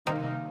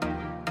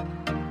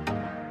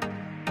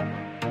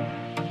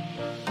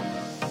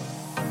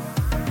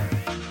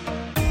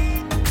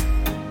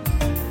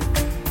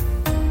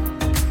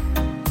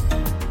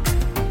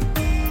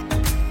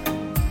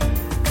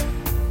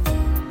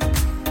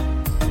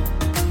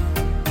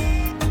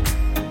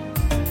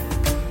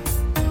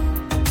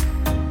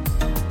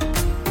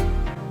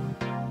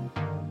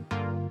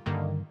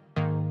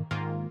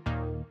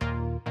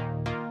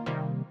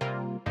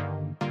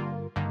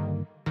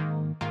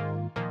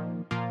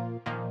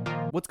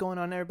What's going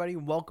on, everybody?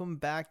 Welcome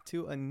back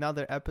to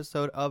another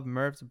episode of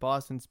Murph's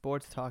Boston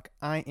Sports Talk.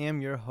 I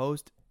am your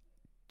host,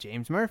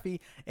 James Murphy,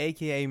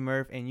 aka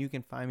Murph, and you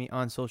can find me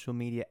on social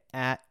media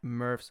at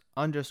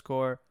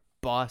Murphs_Boston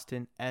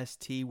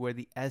ST, where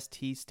the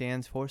ST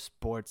stands for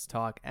Sports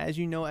Talk. As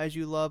you know, as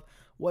you love,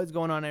 what's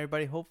going on,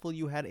 everybody? Hopefully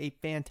you had a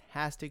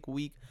fantastic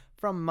week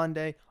from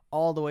Monday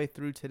all the way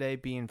through today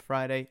being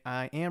Friday.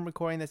 I am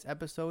recording this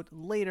episode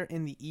later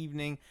in the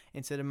evening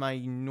instead of my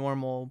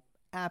normal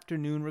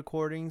afternoon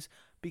recordings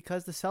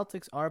because the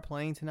Celtics are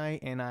playing tonight,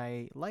 and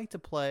I like to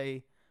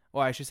play,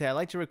 or I should say I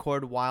like to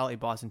record while a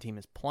Boston team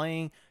is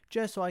playing,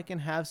 just so I can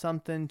have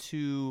something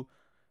to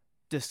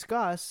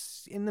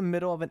discuss in the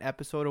middle of an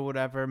episode or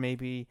whatever.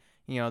 Maybe,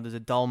 there's a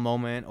dull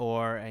moment,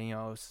 or,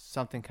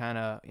 something kind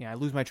of, I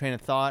lose my train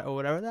of thought or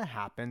whatever. That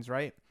happens,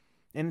 right?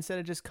 And instead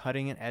of just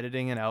cutting and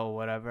editing it out or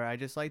whatever, I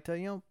just like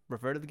to,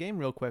 refer to the game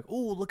real quick.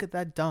 Ooh, look at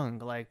that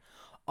dunk. Like,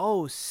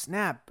 oh,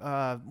 snap,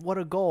 what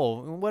a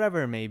goal,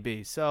 whatever it may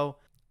be. So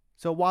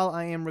while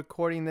I am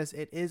recording this,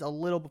 it is a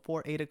little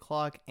before 8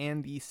 o'clock,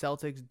 and the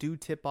Celtics do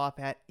tip off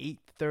at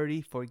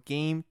 8:30 for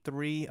Game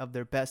 3 of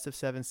their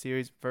best-of-7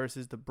 series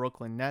versus the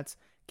Brooklyn Nets.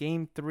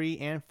 Game 3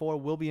 and 4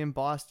 will be in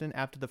Boston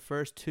after the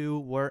first two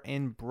were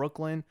in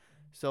Brooklyn.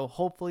 So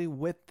hopefully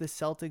with the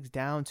Celtics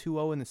down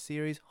 2-0 in the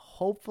series,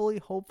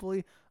 hopefully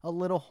a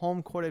little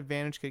home court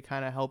advantage could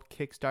kind of help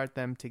kickstart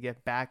them to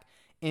get back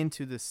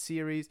into the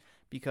series,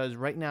 because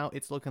right now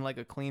it's looking like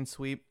a clean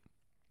sweep.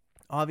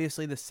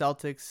 Obviously the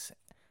Celtics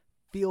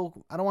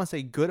feel, I don't want to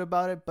say good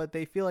about it, but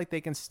they feel like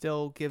they can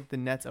still give the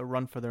Nets a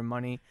run for their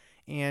money.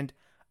 And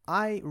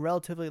I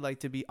relatively like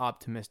to be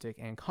optimistic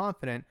and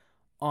confident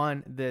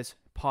on this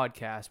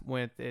podcast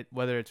with it,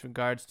 whether it's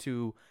regards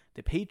to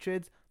the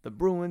Patriots, the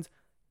Bruins,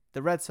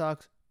 the Red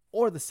Sox,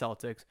 or the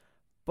Celtics.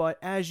 But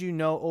as you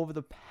know, over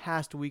the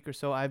past week or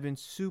so, I've been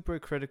super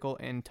critical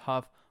and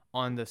tough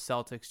on the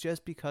Celtics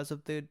just because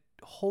of the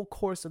whole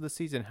course of the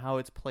season, how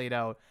it's played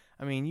out.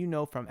 I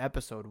mean, from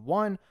episode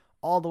 1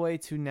 all the way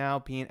to now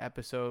being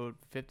episode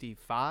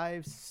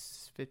 55,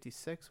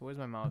 56. Where's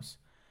my mouse?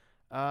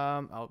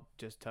 I'll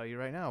just tell you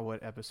right now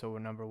what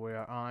episode number we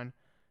are on.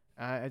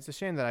 It's a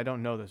shame that I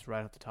don't know this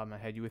right off the top of my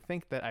head. You would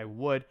think that I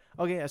would.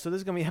 Okay, so this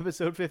is going to be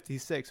episode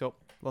 56. So,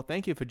 well,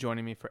 thank you for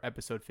joining me for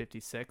episode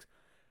 56.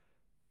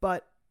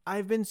 But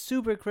I've been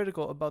super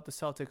critical about the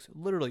Celtics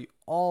literally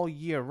all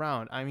year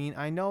round. I mean,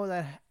 I know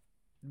that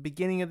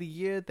beginning of the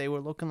year, they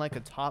were looking like a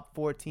top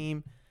 4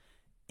 team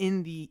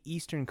in the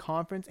Eastern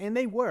Conference, and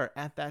they were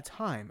at that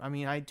time. I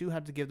mean, I do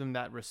have to give them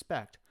that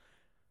respect.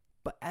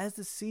 But as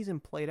the season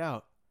played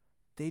out,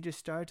 they just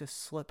started to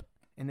slip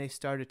and they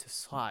started to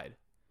slide.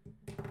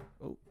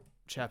 Oh,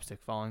 chapstick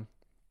falling.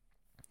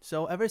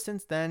 So ever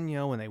since then,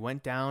 when they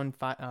went down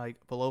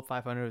below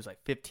 500, it was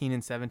like 15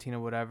 and 17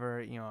 or whatever.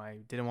 I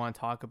didn't want to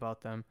talk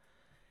about them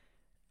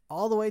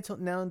all the way till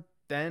now.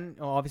 Then,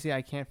 obviously,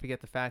 I can't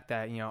forget the fact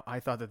that, I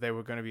thought that they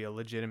were going to be a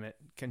legitimate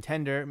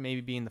contender, maybe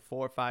being the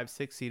 4, 5,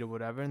 6 seed or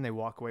whatever, and they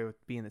walk away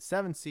with being the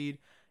 7 seed.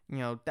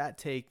 That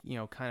take,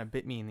 kind of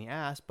bit me in the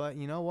ass. But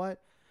you know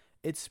what?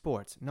 It's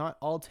sports. Not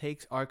all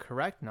takes are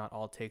correct. Not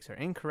all takes are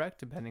incorrect,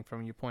 depending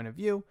from your point of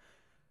view.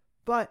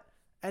 But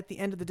at the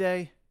end of the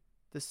day,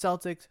 the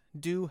Celtics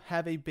do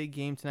have a big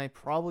game tonight,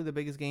 probably the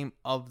biggest game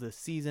of the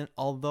season,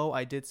 although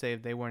I did say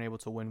if they weren't able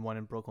to win one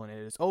in Brooklyn, it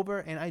is over,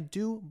 and I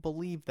do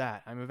believe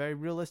that. I'm a very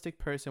realistic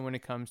person when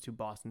it comes to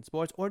Boston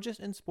sports, or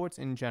just in sports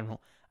in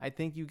general. I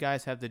think you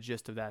guys have the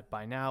gist of that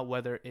by now,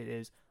 whether it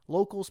is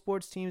local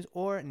sports teams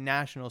or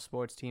national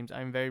sports teams.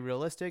 I'm very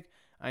realistic.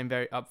 I'm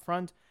very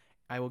upfront.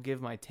 I will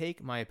give my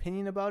take, my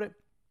opinion about it.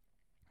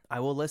 I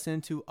will listen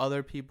to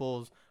other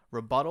people's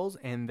rebuttals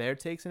and their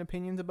takes and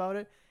opinions about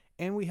it.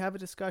 And we have a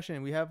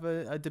discussion, we have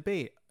a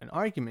debate, an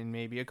argument,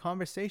 maybe a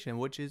conversation,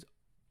 which is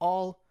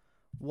all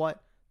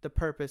what the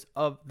purpose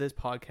of this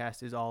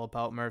podcast is all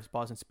about. Murph's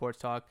Boston Sports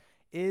Talk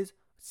is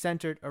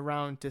centered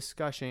around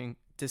discussing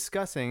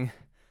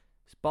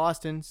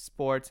Boston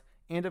sports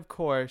and, of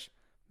course,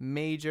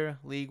 major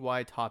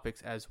league-wide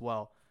topics as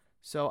well.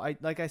 So,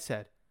 like I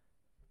said,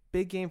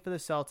 big game for the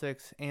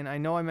Celtics, and I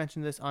know I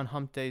mentioned this on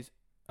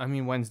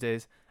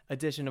Wednesday's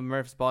edition of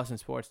Murph's Boston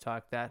Sports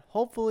Talk, that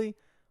hopefully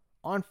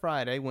on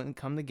Friday, when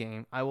come the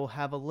game, I will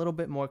have a little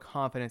bit more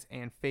confidence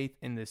and faith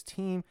in this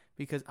team,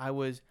 because I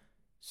was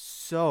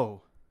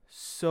so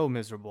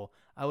miserable.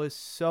 I was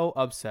so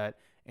upset,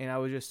 and I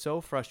was just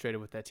so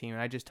frustrated with that team,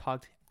 and I just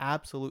talked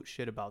absolute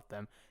shit about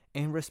them,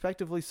 and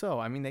respectively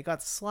so. I mean, they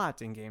got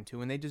slapped in Game 2,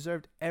 and they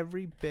deserved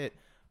every bit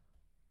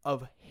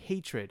of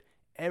hatred,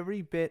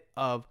 every bit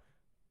of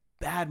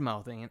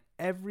bad-mouthing, and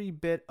every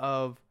bit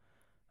of,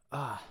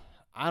 I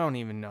don't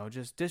even know,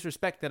 just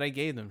disrespect that I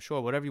gave them, sure,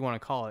 whatever you want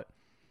to call it.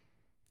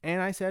 And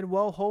I said,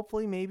 well,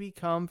 hopefully maybe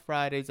come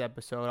Friday's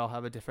episode, I'll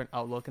have a different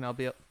outlook, and I'll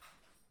be...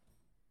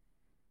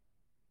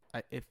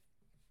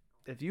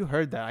 If you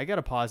heard that, I got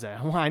to pause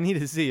that. I need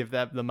to see if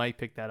the mic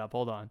picked that up.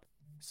 Hold on.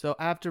 So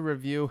after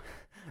review,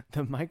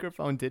 the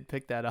microphone did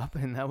pick that up,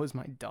 and that was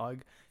my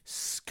dog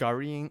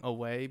scurrying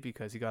away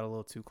because he got a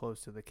little too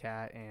close to the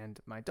cat. And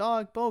my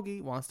dog,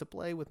 Bogey, wants to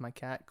play with my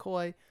cat,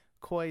 Koi.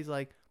 Koi's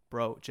like,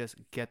 bro, just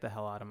get the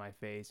hell out of my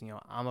face. I'm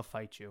going to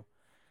fight you.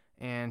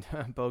 And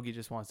Bogey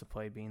just wants to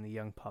play being the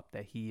young pup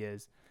that he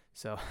is.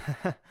 So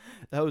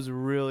that was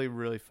really,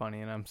 really funny.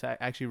 And I'm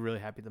actually really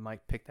happy the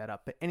mic picked that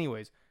up. But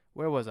anyways,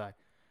 where was I?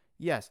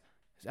 Yes,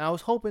 I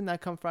was hoping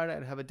that come Friday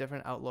I'd have a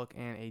different outlook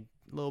and a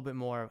little bit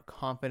more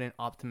confident,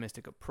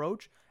 optimistic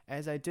approach.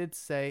 As I did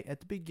say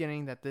at the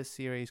beginning that this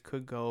series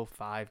could go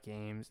 5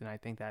 games, and I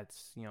think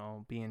that's,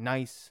 being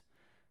nice.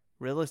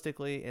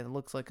 Realistically, it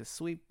looks like a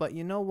sweep, but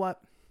you know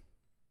what?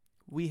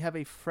 We have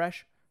a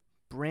fresh,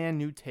 brand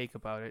new take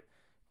about it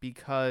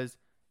because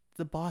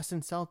the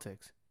Boston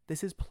Celtics,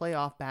 this is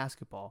playoff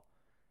basketball.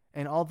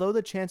 And although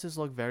the chances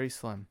look very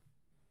slim,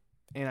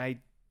 and I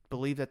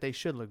believe that they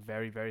should look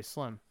very, very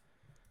slim,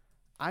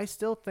 I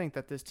still think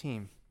that this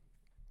team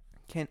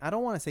can, I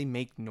don't want to say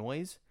make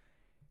noise,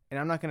 and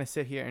I'm not going to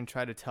sit here and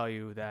try to tell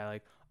you that,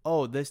 like,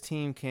 oh, this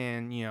team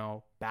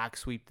can, back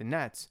sweep the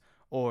Nets,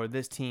 or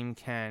this team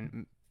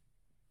can,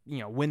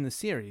 win the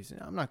series.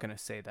 I'm not going to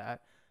say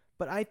that.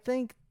 But I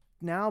think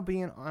now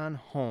being on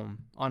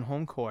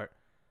home court,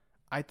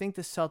 I think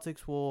the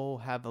Celtics will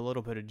have a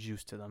little bit of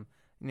juice to them.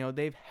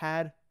 They've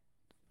had,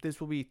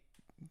 this will be,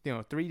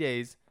 3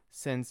 days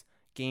since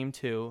Game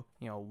 2,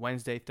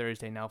 Wednesday,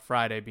 Thursday, now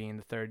Friday being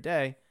the third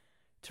day,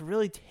 to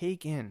really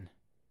take in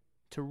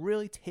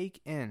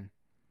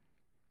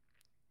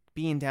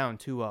being down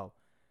 2-0.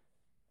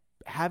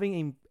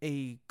 Having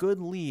a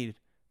good lead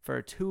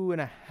for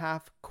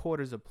 2.5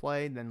 quarters of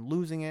play, then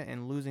losing it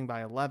and losing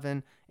by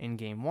 11 in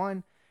Game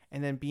 1,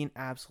 and then being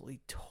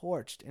absolutely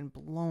torched and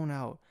blown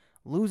out,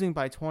 losing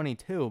by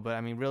 22, but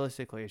I mean,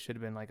 realistically, it should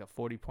have been like a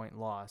 40-point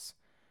loss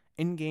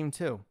in Game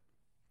 2.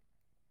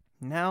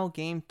 Now,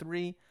 Game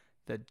 3,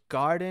 the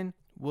Garden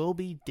will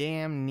be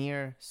damn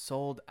near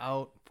sold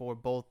out for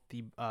both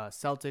the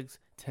Celtics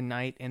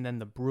tonight and then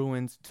the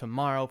Bruins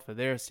tomorrow for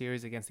their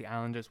series against the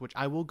Islanders, which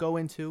I will go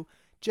into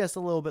just a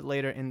little bit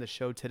later in the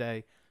show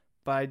today.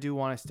 But I do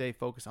want to stay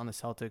focused on the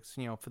Celtics,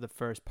 for the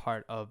first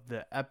part of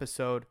the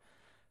episode.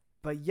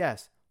 But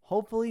yes,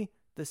 hopefully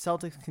the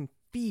Celtics can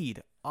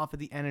feed off of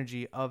the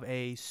energy of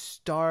a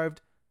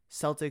starved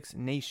Celtics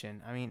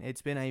nation. I mean,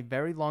 it's been a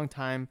very long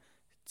time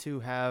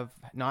to have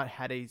not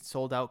had a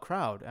sold-out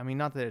crowd. I mean,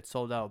 not that it's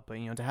sold out, but,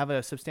 to have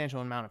a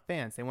substantial amount of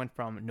fans. They went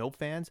from no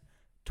fans,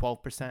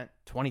 12%,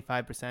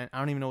 25%. I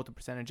don't even know what the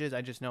percentage is.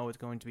 I just know it's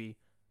going to be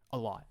a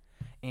lot.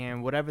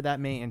 And whatever that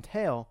may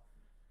entail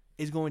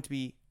is going to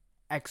be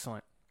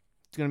excellent.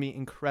 It's going to be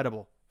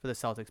incredible for the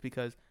Celtics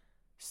because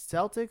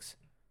Celtics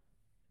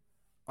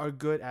are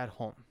good at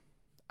home.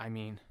 I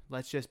mean,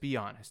 let's just be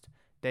honest.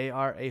 They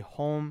are a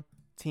home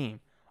team.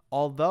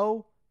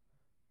 Although,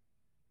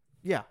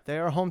 yeah, they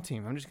are a home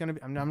team.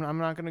 I'm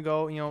not gonna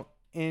go,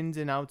 ins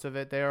and outs of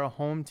it. They are a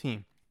home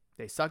team.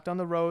 They sucked on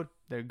the road.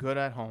 They're good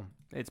at home.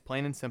 It's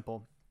plain and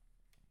simple.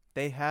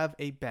 They have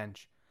a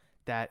bench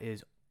that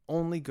is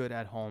only good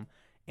at home.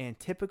 And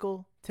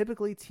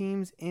typically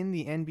teams in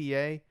the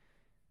NBA,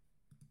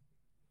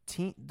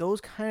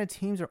 those kind of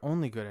teams are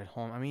only good at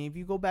home. I mean, if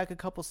you go back a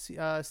couple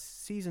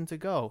seasons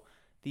ago,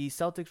 the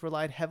Celtics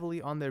relied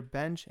heavily on their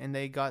bench, and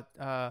they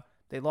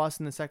lost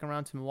in the second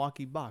round to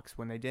Milwaukee Bucks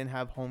when they didn't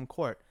have home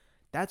court.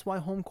 That's why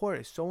home court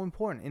is so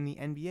important in the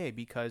NBA,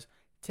 because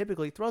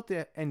typically throughout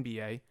the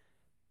NBA,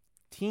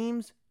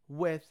 teams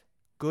with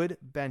good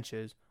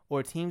benches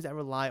or teams that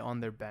rely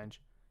on their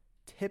bench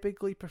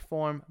typically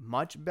perform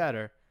much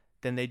better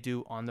than they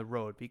do on the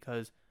road,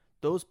 because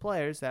those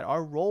players that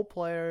are role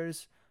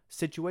players,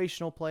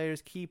 situational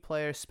players, key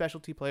players,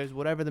 specialty players,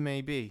 whatever they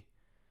may be,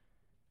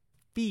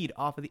 feed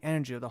off of the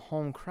energy of the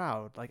home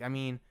crowd. Like, I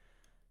mean,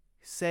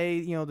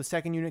 say, the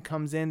second unit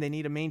comes in, they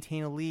need to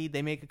maintain a lead,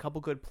 they make a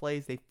couple good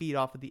plays, they feed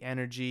off of the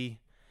energy,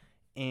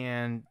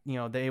 and,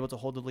 they're able to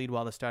hold the lead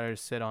while the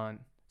starters sit on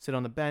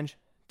the bench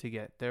to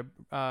get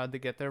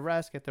their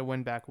rest, get their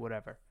win back,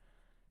 whatever.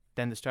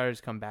 Then the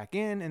starters come back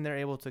in, and they're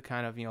able to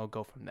kind of,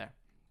 go from there.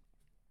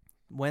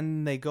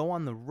 When they go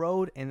on the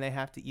road and they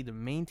have to either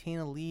maintain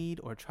a lead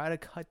or try to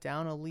cut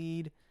down a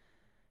lead,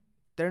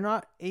 they're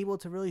not able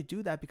to really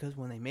do that, because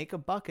when they make a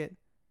bucket,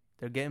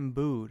 they're getting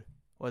booed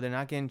or they're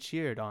not getting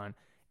cheered on.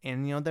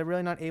 And, they're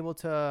really not able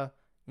to,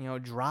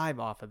 drive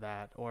off of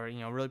that or,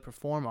 really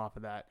perform off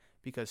of that,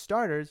 because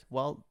starters,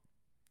 well,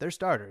 they're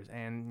starters.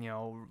 And,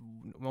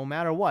 no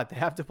matter what, they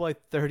have to play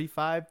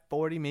 35,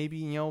 40,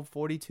 maybe,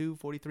 42,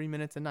 43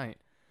 minutes a night.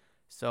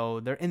 So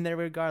they're in there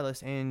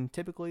regardless, and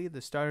typically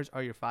the starters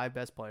are your 5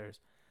 best players.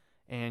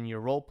 And your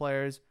role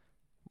players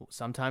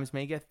sometimes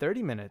may get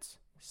 30 minutes.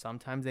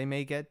 Sometimes they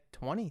may get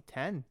 20,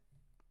 10.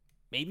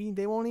 Maybe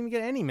they won't even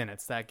get any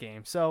minutes that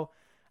game. So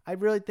I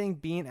really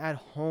think being at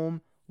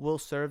home will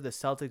serve the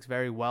Celtics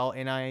very well.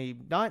 And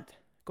I'm not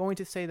going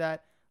to say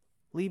that,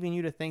 leaving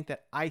you to think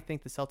that I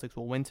think the Celtics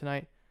will win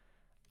tonight.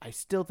 I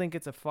still think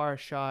it's a far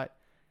shot.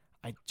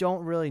 I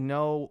don't really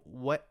know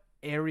what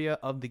area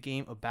of the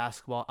game of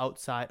basketball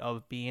outside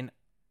of being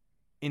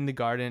in the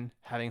Garden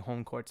having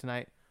home court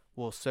tonight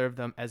will serve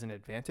them as an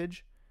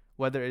advantage,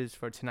 whether it is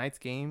for tonight's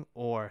game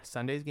or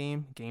Sunday's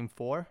game, game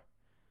 4.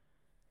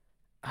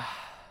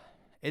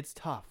 It's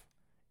tough.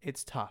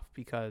 It's tough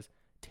because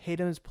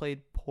Tatum's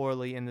played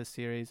poorly in this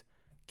series.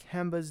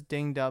 Kemba's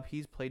dinged up.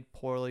 He's played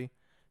poorly.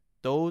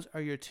 Those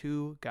are your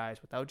two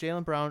guys. Without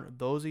Jaylen Brown,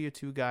 those are your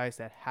two guys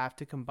that have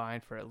to combine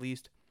for at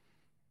least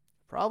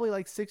probably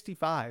like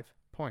 65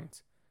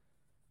 points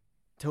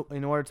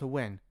in order to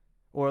win,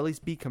 or at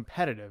least be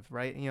competitive,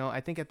 right? I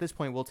think at this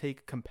point we'll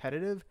take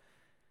competitive,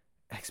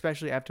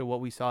 especially after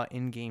what we saw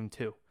in game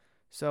 2.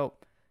 So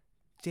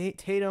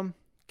Tatum,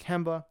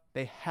 Kemba,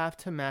 they have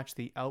to match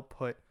the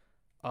output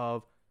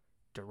of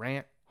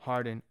Durant,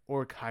 Harden,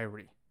 or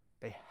Kyrie.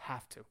 They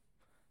have to.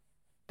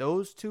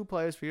 Those two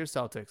players for your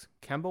Celtics,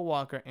 Kemba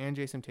Walker and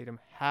Jason Tatum,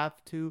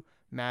 have to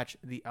match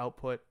the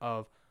output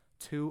of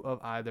two of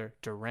either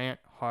Durant,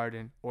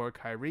 Harden, or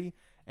Kyrie.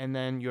 And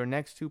then your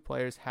next two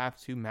players have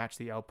to match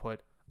the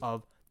output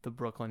of the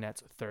Brooklyn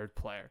Nets' third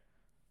player,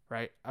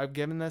 right? I've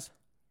given this,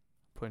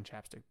 putting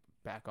chapstick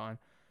back on.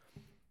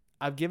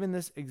 I've given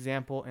this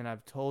example and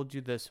I've told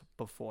you this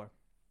before.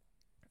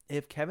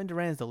 If Kevin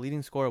Durant is the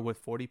leading scorer with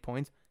 40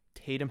 points,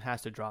 Tatum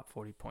has to drop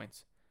 40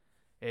 points.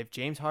 If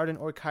James Harden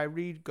or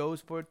Kyrie goes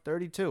for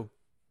 32,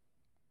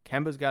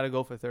 Kemba's got to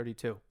go for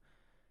 32.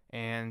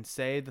 And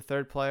say the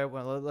third player,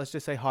 well, let's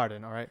just say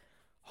Harden, all right?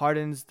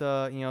 Harden's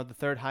the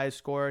third highest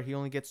scorer. He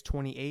only gets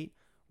 28.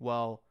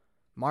 Well,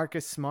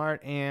 Marcus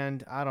Smart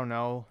and, I don't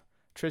know,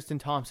 Tristan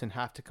Thompson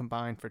have to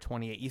combine for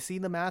 28. You see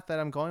the math that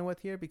I'm going with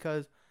here?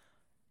 Because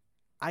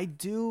I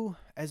do,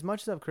 as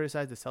much as I've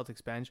criticized the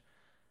Celtics bench,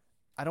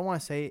 I don't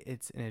want to say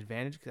it's an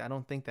advantage because I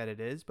don't think that it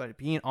is. But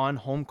being on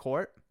home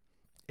court,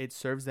 it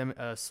serves them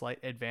a slight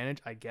advantage,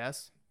 I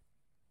guess.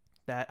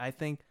 That I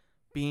think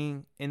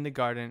being in the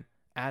Garden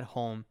at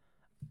home,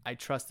 I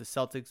trust the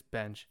Celtics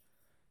bench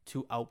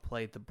to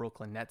outplay the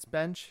Brooklyn Nets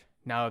bench.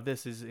 Now, if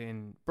this is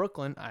in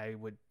Brooklyn, I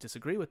would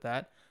disagree with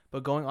that.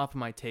 But going off of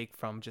my take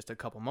from just a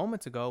couple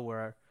moments ago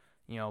where,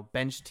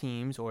 bench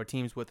teams or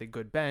teams with a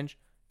good bench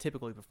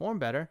typically perform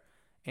better,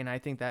 and I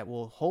think that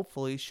will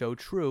hopefully show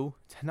true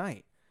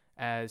tonight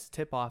as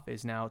tip-off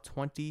is now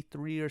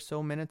 23 or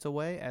so minutes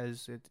away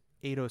as it's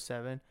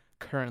 8:07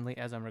 currently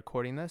as I'm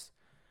recording this.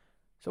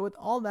 So with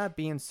all that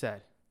being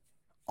said,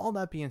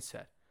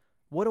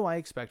 what do I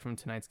expect from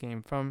tonight's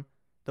game from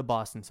the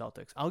Boston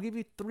Celtics? I'll give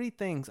you 3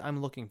 things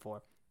I'm looking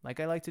for, like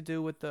I like to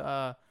do with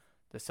the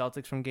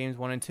Celtics from games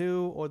 1 and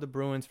 2 or the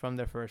Bruins from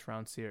their first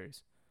round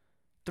series.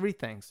 3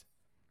 things.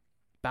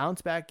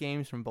 Bounce back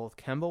games from both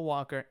Kemba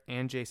Walker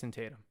and Jason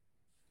Tatum.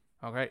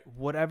 Okay,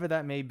 whatever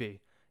that may be.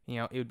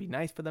 It would be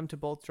nice for them to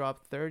both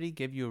drop 30,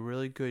 give you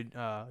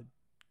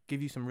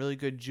some really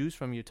good juice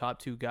from your top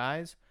 2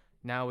 guys.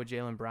 Now with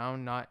Jaylen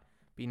Brown not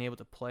being able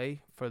to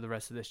play for the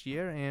rest of this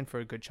year and for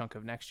a good chunk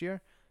of next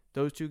year,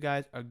 those 2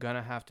 guys are going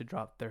to have to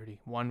drop 30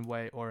 one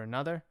way or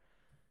another.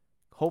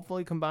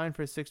 Hopefully combine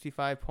for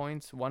 65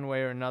 points one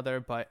way or another,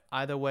 but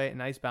either way, a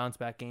nice bounce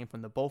back game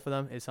from the both of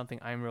them is something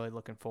I'm really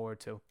looking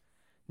forward to.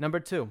 Number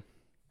 2,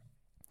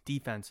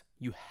 defense.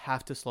 You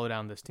have to slow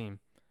down this team.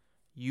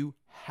 You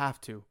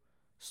have to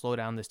slow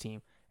down this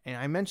team. And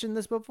I mentioned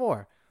this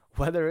before,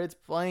 whether it's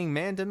playing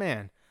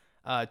man-to-man,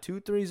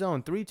 2-3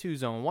 zone, 3-2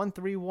 zone,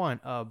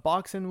 1-3-1,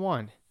 box and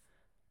 1.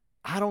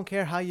 I don't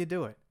care how you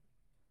do it.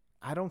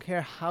 I don't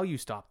care how you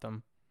stop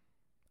them.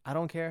 I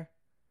don't care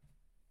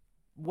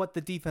what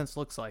the defense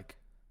looks like.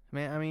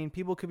 Man, I mean,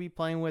 people could be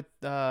playing with,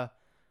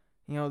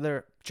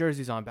 their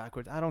jerseys on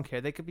backwards. I don't care.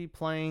 They could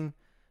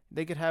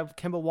have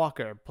Kemba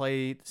Walker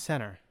play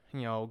center,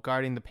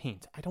 guarding the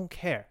paint. I don't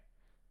care.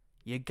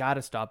 You got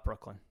to stop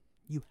Brooklyn.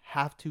 You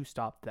have to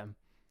stop them.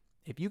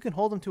 If you can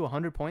hold them to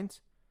 100 points,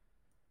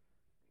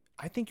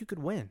 I think you could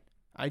win.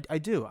 I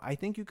do. I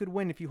think you could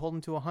win if you hold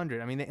them to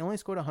 100. I mean, they only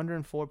scored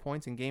 104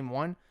 points in game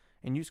 1,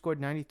 and you scored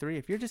 93.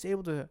 If you're just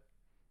able to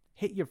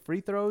hit your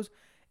free throws,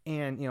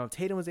 and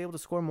Tatum was able to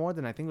score more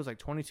than I think it was like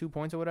 22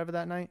 points or whatever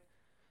that night,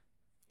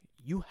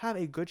 you have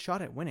a good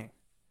shot at winning.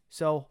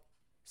 So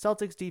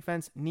Celtics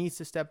defense needs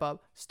to step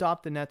up,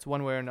 stop the Nets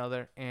one way or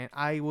another, and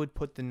I would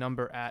put the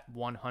number at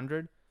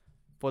 100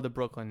 for the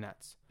Brooklyn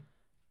Nets.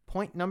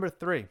 Point number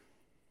 3,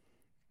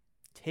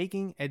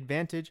 taking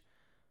advantage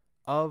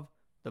of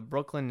the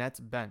Brooklyn Nets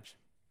bench.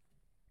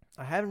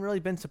 I haven't really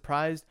been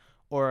surprised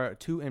or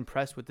too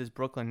impressed with this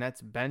Brooklyn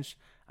Nets bench.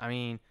 I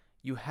mean,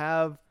 you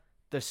have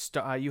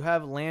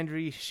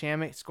Landry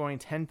Shamet scoring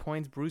 10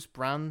 points, Bruce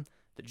Brown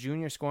the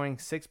junior scoring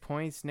 6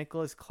 points,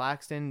 Nicholas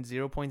Claxton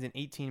 0 points in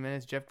 18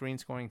 minutes, Jeff Green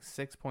scoring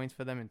 6 points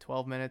for them in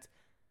 12 minutes.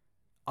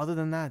 Other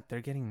than that,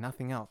 they're getting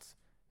nothing else.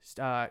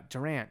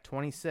 Durant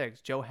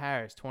 26, Joe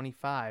Harris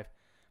 25,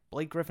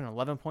 Blake Griffin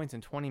 11 points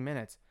in 20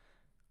 minutes,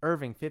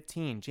 Irving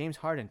 15, James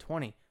Harden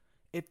 20.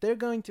 If they're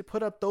going to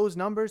put up those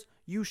numbers,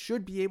 you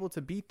should be able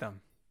to beat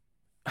them.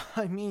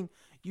 I mean,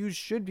 you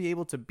should be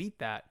able to beat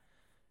that.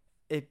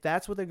 If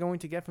that's what they're going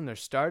to get from their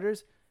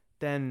starters,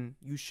 then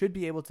you should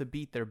be able to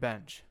beat their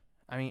bench.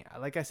 I mean,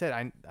 like I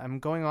said, I'm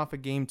going off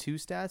of Game 2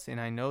 stats, and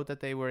I know that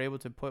they were able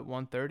to put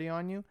 130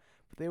 on you,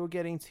 but they were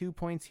getting 2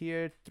 points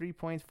here, 3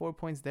 points, 4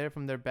 points there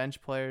from their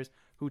bench players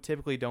who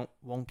typically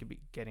won't be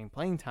getting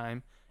playing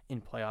time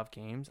in playoff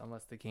games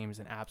unless the game is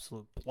an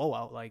absolute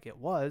blowout like it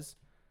was.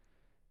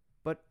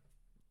 But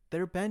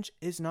their bench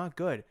is not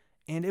good.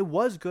 And it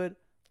was good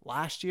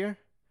last year.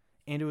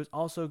 And it was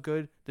also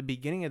good the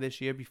beginning of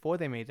this year before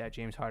they made that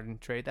James Harden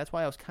trade. That's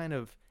why I was kind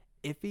of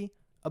iffy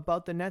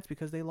about the Nets,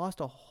 because they lost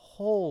a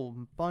whole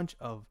bunch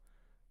of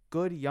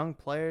good young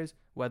players,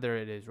 whether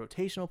it is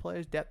rotational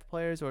players, depth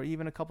players, or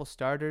even a couple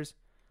starters.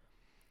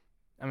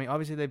 I mean,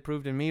 obviously they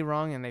proved me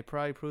wrong, and they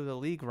probably proved the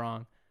league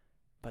wrong,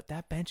 but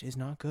that bench is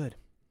not good.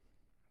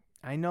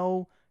 I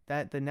know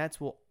that the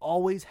Nets will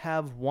always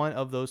have one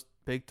of those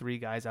big three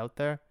guys out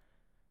there,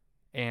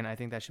 and I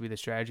think that should be the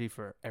strategy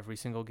for every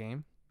single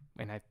game,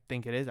 and I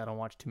think it is. I don't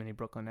watch too many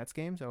Brooklyn Nets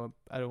games, so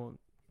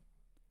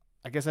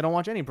I guess I don't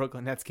watch any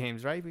Brooklyn Nets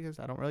games, right? Because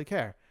I don't really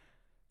care.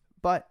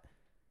 But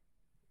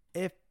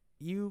if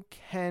you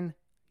can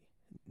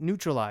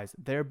neutralize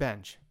their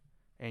bench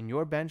and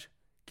your bench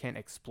can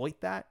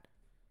exploit that,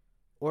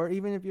 or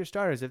even if your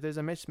starters, if there's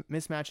a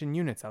mismatch in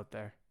units out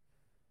there,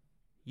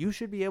 you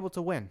should be able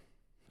to win,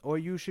 or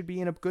you should be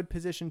in a good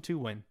position to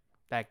win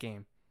that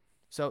game.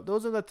 So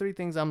those are the three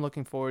things I'm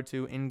looking forward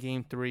to in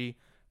Game 3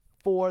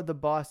 for the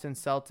Boston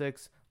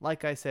Celtics.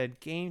 Like I said,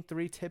 Game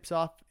 3 tips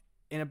off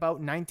in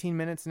about 19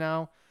 minutes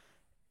now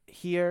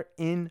here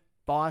in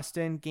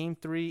Boston. Game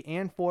 3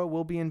 and 4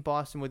 will be in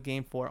Boston, with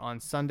Game 4 on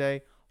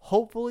Sunday.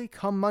 Hopefully,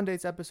 come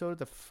Monday's episode of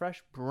the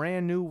fresh,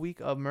 brand new week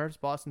of Murph's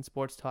Boston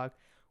Sports Talk,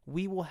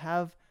 we will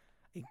have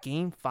a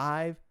Game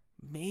 5,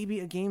 maybe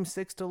a Game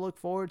 6 to look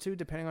forward to,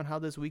 depending on how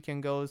this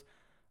weekend goes.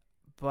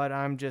 But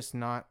I'm just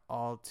not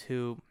all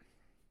too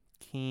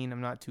keen. I'm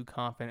not too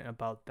confident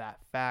about that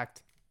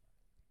fact.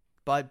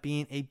 But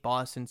being a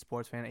Boston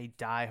sports fan, a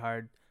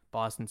diehard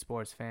Boston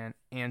sports fan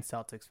and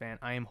Celtics fan,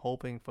 I am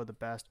hoping for the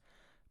best.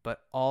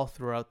 But all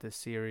throughout this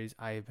series,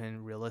 I have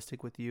been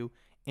realistic with you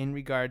in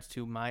regards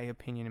to my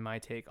opinion and my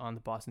take on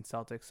the Boston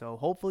Celtics. So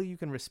hopefully you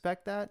can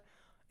respect that.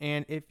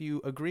 And if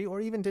you agree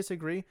or even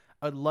disagree,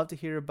 I'd love to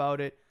hear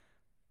about it.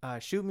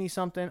 Shoot me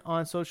something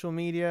on social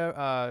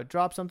media.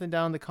 Drop something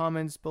down in the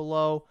comments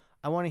below.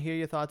 I want to hear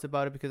your thoughts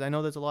about it, because I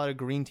know there's a lot of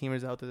green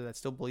teamers out there that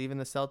still believe in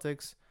the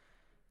Celtics.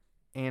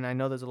 And I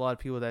know there's a lot of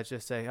people that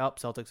just say, oh,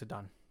 Celtics are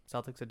done.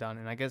 Celtics are done.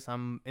 And I guess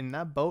I'm in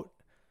that boat,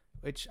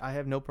 which I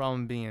have no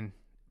problem being.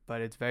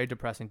 But it's very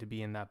depressing to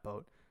be in that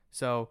boat.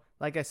 So,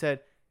 like I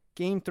said,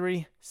 Game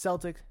 3,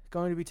 Celtics,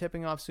 going to be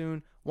tipping off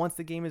soon. Once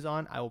the game is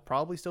on, I will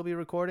probably still be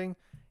recording.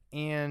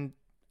 And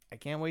I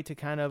can't wait to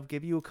kind of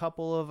give you a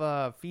couple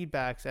of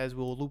feedbacks as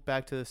we'll loop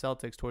back to the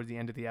Celtics towards the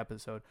end of the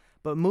episode.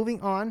 But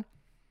moving on,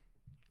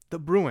 the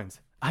Bruins.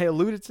 I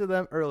alluded to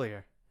them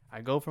earlier.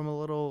 I go from a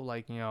little,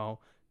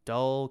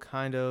 dull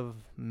kind of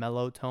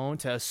mellow tone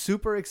to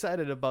super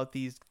excited about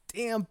these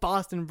damn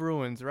Boston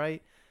Bruins,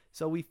 right?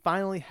 So we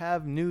finally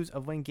have news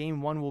of when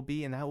Game 1 will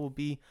be, and that will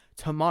be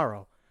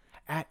tomorrow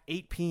at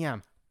 8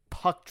 p.m.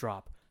 Puck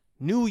drop.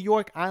 New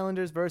York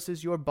Islanders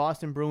versus your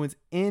Boston Bruins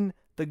in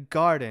the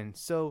Garden.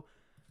 So,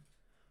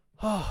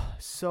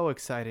 so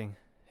exciting.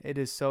 It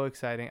is so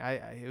exciting.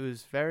 It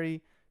was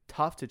very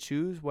tough to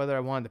choose whether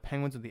I wanted the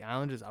Penguins or the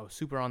Islanders. I was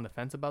super on the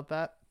fence about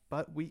that.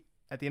 But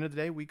at the end of the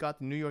day, we got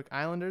the New York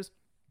Islanders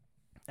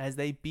as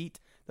they beat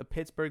the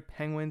Pittsburgh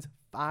Penguins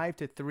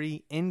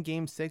 5-3 in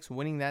Game 6,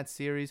 winning that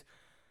series.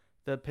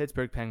 The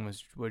Pittsburgh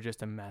Penguins were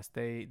just a mess.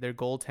 Their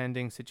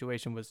goaltending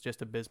situation was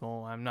just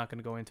abysmal. I'm not going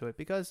to go into it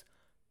because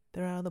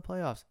they're out of the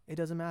playoffs. It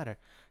doesn't matter.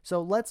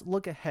 So let's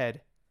look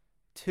ahead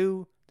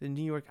to the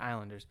New York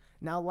Islanders.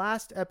 Now,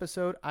 last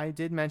episode, I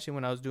did mention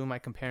when I was doing my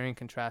comparing and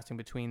contrasting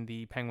between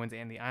the Penguins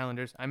and the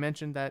Islanders, I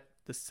mentioned that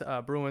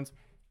the Bruins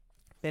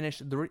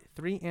finished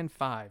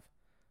 3-5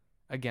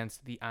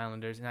 against the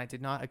Islanders, and I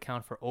did not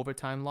account for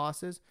overtime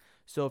losses.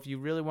 So if you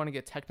really want to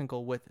get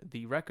technical with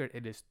the record,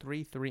 it is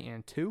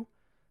 3-2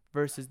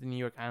 versus the New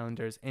York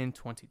Islanders in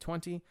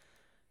 2020.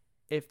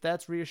 If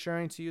that's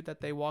reassuring to you that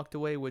they walked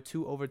away with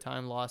 2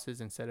 overtime losses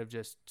instead of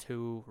just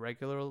 2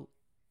 regular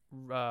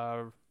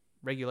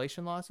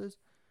regulation losses,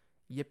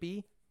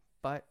 yippee.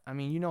 But, I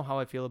mean, you know how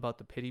I feel about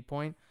the pity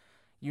point.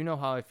 You know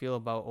how I feel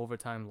about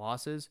overtime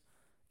losses.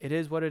 It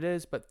is what it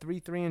is, but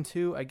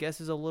 3-2, I guess,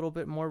 is a little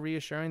bit more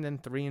reassuring than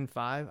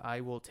 3-5.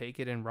 I will take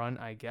it and run,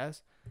 I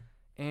guess.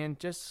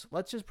 And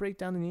let's just break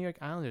down the New York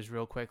Islanders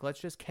real quick. Let's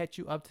just catch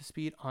you up to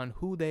speed on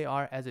who they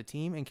are as a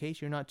team in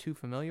case you're not too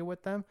familiar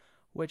with them,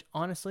 which,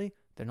 honestly,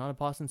 they're not a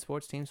Boston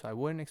sports team, so I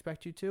wouldn't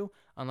expect you to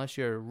unless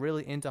you're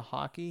really into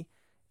hockey.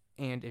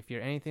 And if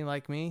you're anything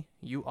like me,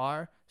 you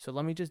are. So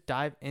let me just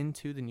dive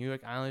into the New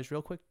York Islanders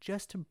real quick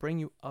just to bring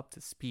you up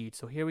to speed.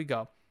 So here we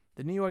go.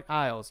 The New York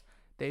Isles,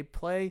 they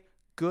play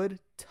good,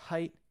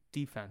 tight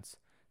defense.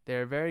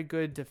 They're a very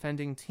good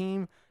defending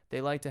team.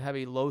 They like to have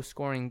a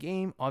low-scoring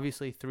game.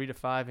 Obviously,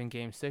 3-5 in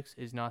Game 6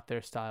 is not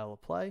their style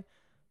of play.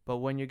 But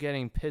when you're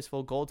getting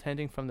pissful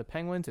goaltending from the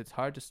Penguins, it's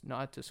hard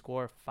not to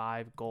score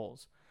 5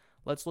 goals.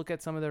 Let's look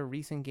at some of their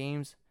recent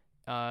games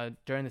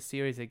during the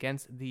series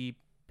against the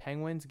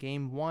Penguins.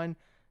 Game 1,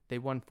 They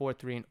won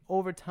 4-3 in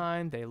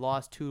overtime. They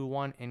lost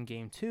 2-1 in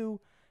Game 2.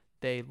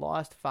 They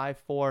lost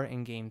 5-4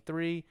 in Game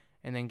 3.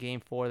 And then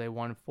Game 4, they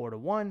won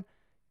 4-1.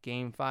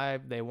 Game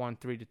 5, they won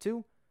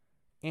 3-2.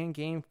 And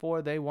Game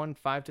 4, they won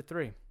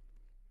 5-3.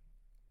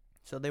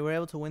 So they were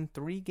able to win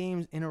 3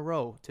 games in a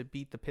row to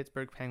beat the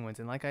Pittsburgh Penguins.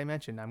 And like I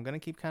mentioned, I'm going to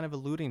keep kind of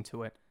alluding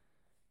to it.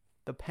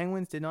 The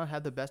Penguins did not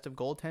have the best of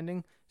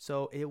goaltending,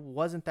 so it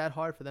wasn't that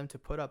hard for them to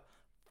put up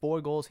 4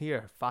 goals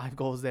here, 5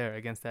 goals there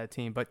against that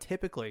team. But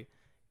typically,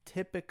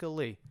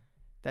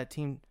 that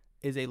team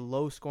is a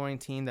low-scoring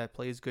team that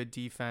plays good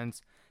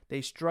defense.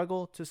 They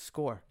struggle to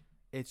score.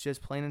 It's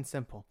just plain and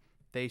simple.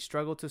 They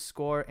struggle to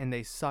score, and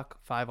they suck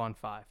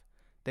 5-on-5.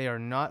 They are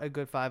not a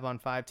good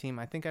 5-on-5 team.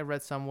 I think I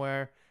read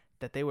somewhere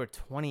that they were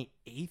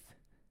 28th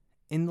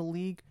in the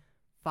league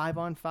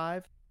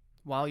 5-on-5.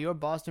 While your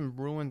Boston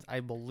Bruins,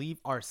 I believe,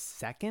 are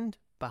second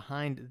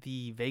behind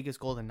the Vegas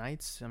Golden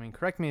Knights. I mean,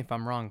 correct me if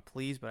I'm wrong,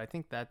 please, but I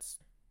think that's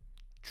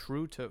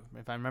true too,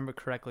 if I remember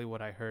correctly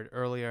what I heard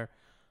earlier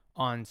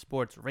on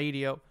sports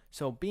radio.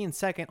 So being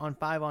second on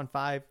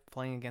 5-on-5,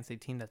 playing against a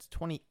team that's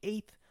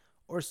 28th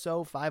or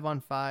so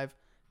 5-on-5,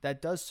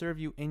 that does serve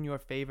you in your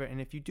favor. And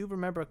if you do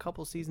remember a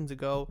couple seasons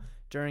ago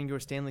during your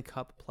Stanley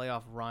Cup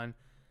playoff run,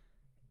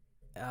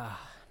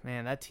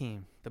 man, that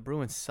team, the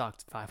Bruins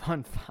sucked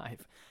 5-on-5 a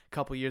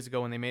couple years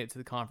ago when they made it to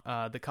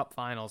the Cup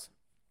Finals.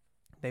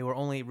 They were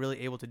only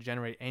really able to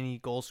generate any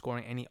goal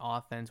scoring, any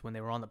offense when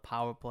they were on the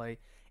power play,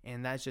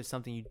 and that's just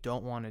something you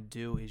don't want to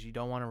do. Is you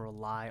don't want to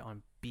rely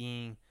on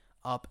being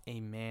up a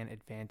man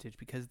advantage,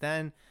 because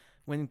then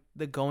when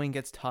the going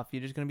gets tough,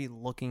 you're just going to be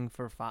looking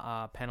for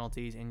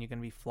penalties and you're going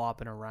to be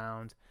flopping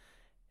around.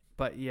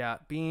 But yeah,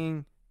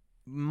 being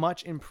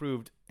much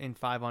improved in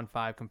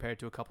 5-on-5 compared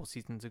to a couple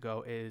seasons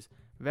ago is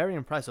very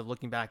impressive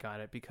looking back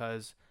at it,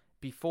 because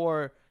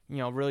before,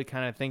 really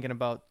kind of thinking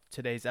about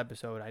today's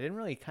episode, I didn't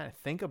really kind of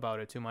think about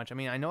it too much. I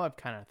mean, I know I've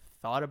kind of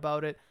thought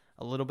about it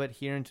a little bit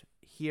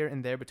here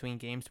and there between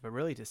games, but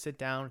really to sit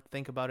down,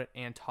 think about it,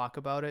 and talk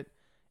about it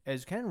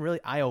is kind of really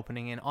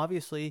eye-opening. And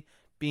obviously,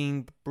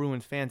 being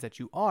Bruins fans that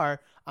you are,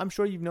 I'm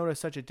sure you've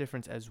noticed such a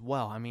difference as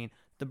well. I mean,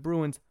 the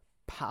Bruins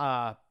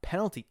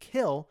penalty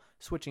kill,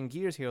 switching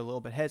gears here a little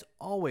bit, has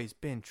always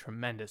been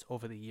tremendous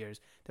over the years.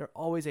 They're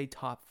always a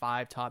top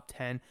 5, top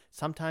 10,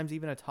 sometimes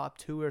even a top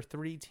 2 or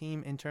 3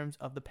 team in terms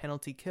of the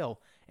penalty kill,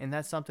 and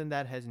that's something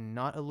that has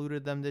not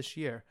eluded them this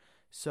year.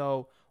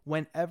 So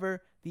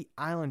whenever the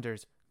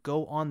Islanders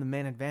go on the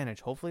man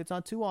advantage, hopefully it's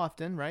not too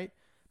often, right?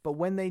 But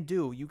when they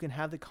do, you can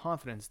have the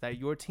confidence that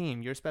your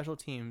team, your special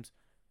teams,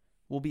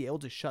 will be able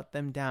to shut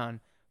them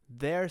down.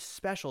 Their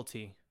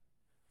specialty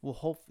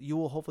you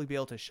will hopefully be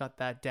able to shut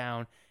that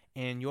down,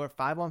 and your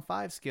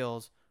 5-on-5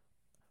 skills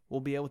will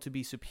be able to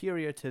be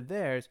superior to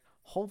theirs,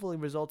 hopefully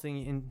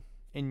resulting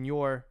in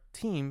your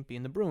team,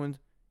 being the Bruins,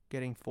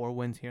 getting 4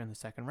 wins here in the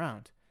second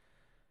round.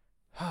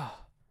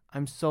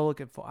 I'm so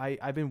looking for.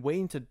 I've been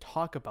waiting to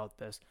talk about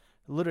this.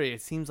 Literally,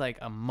 it seems like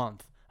a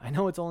month. I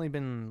know it's only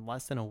been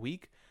less than a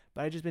week,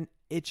 but I've just been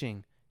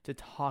itching to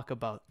talk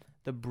about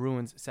the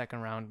Bruins second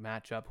round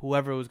matchup,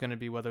 whoever it was going to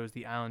be, whether it was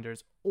the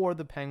Islanders or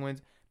the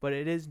Penguins. But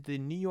it is the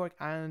New York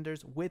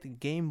Islanders with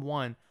Game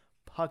 1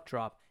 puck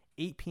drop,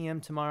 8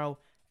 p.m. tomorrow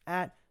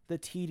at the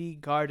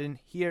TD Garden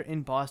here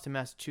in Boston,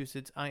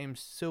 Massachusetts. I am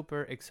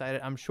super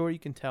excited. I'm sure you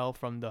can tell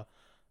from the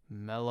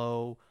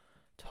mellow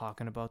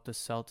talking about the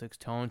Celtics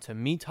tone to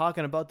me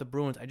talking about the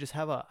Bruins. I can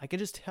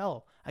just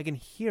tell. I can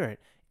hear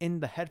it in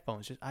the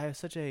headphones. I have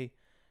such a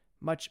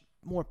much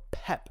more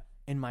pep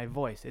in my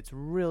voice. It's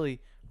really,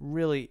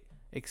 really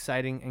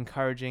exciting,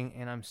 encouraging,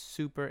 and I'm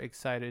super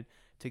excited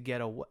to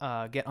get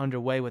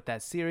underway with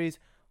that series.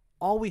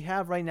 All we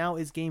have right now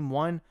is Game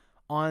 1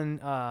 on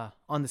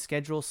the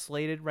schedule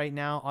slated right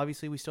now.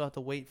 Obviously, we still have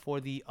to wait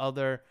for the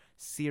other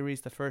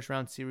series, the first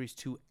round series,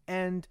 to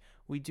end.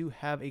 We do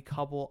have a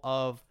couple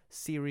of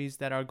series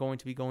that are going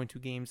to be going to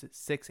games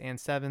 6 and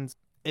 7s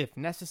if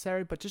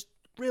necessary, but just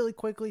really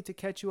quickly to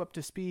catch you up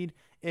to speed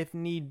if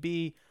need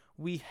be.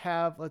 We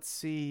have,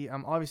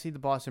 obviously the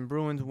Boston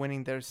Bruins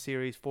winning their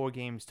series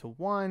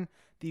 4-1.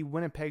 The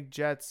Winnipeg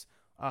Jets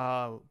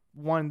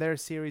won their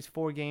series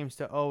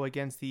 4-0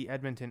 against the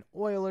Edmonton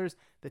Oilers.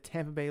 The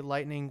Tampa Bay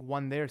Lightning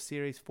won their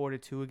series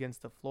 4-2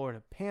 against the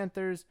Florida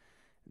Panthers.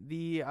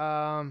 The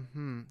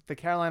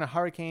Carolina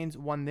Hurricanes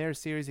won their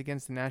series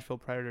against the Nashville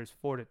Predators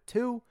 4-2.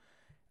 Who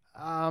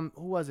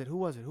was it?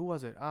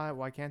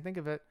 Why can't I think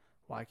of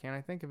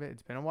it?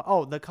 It's been a while.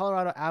 Oh, the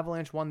Colorado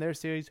Avalanche won their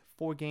series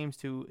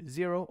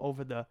 4-0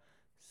 over the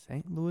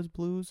St. Louis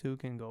Blues, who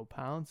can go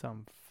pound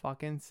some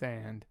fucking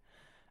sand.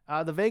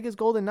 The Vegas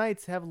Golden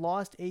Knights have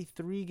lost a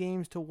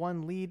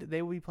 3-1 lead.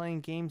 They will be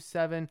playing Game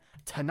 7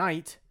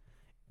 tonight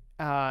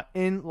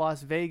in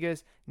Las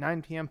Vegas.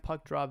 9 p.m.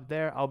 puck drop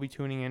there. I'll be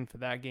tuning in for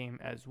that game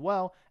as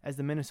well, as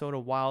the Minnesota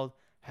Wild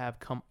have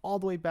come all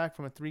the way back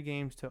from a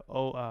 3-game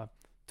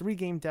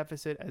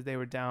deficit, as they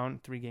were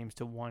down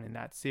 3-1 in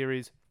that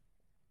series.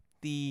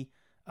 The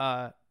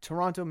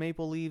Toronto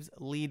Maple Leafs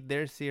lead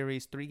their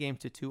series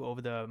 3-2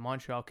 over the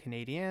Montreal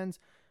Canadiens,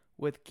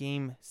 with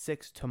Game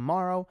 6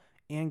 tomorrow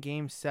and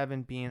Game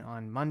 7 being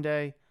on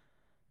Monday.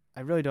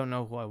 I really don't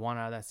know who I want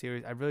out of that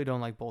series. I really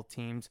don't like both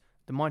teams.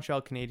 The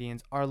Montreal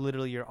Canadiens are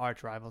literally your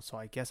arch rivals, so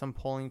I guess I'm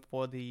pulling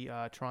for the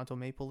Toronto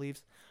Maple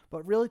Leafs.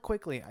 But really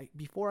quickly,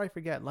 before I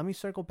forget, let me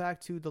circle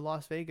back to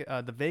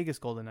the Vegas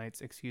Golden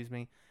Knights.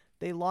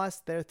 They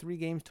lost their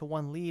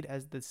 3-1 lead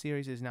as the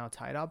series is now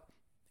tied up.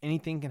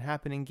 Anything can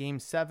happen in Game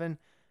 7,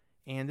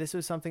 and this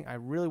was something I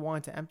really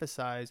wanted to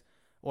emphasize,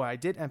 or I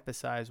did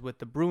emphasize with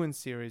the Bruins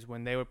series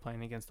when they were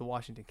playing against the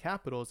Washington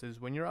Capitals,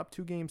 is when you're up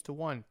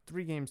 2-1,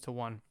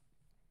 3-1,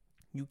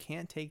 you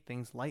can't take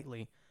things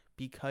lightly,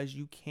 because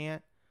you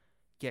can't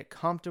get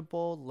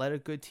comfortable, let a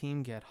good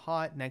team get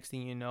hot. Next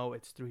thing you know,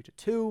 it's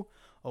 3-2.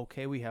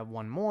 Okay, we have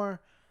one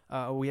more.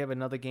 We have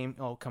another game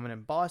coming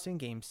in Boston,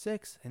 Game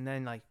 6. And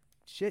then,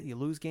 you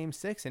lose Game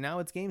 6, and now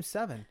it's Game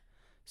 7.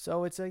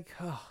 So it's like,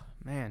 oh,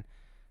 man.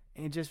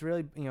 It just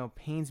really,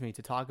 pains me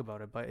to talk about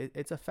it, but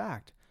it's a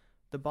fact.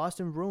 The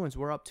Boston Bruins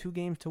were up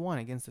 2-1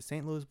 against the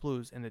St. Louis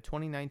Blues in the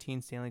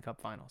 2019 Stanley Cup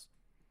Finals.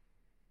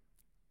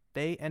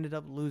 They ended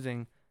up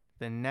losing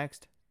the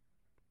next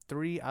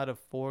 3 out of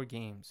 4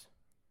 games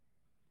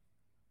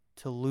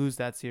to lose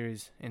that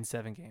series in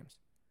 7 games.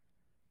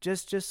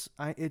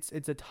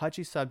 It's a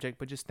touchy subject,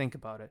 but just think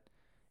about it.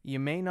 You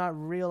may not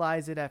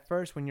realize it at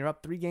first when you're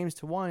up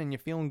 3-1 and you're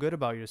feeling good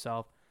about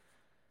yourself,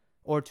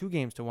 or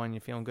 2-1 and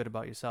you're feeling good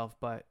about yourself,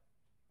 but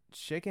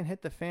shit can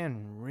hit the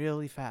fan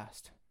really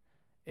fast.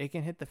 It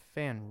can hit the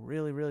fan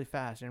really, really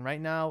fast. And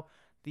right now,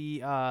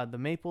 the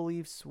Maple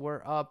Leafs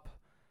were up.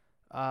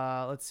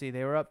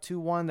 They were up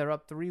 2-1. They're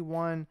up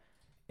 3-1.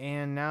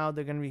 And now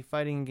they're going to be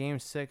fighting in Game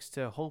 6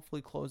 to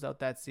hopefully close out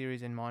that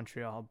series in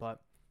Montreal.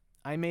 But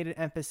I made an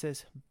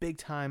emphasis big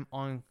time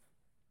on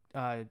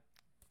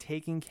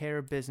taking care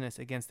of business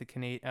against the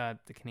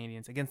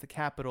Canadiens, against the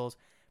Capitals,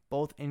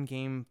 both in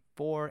Game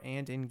 4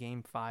 and in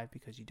Game 5,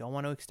 because you don't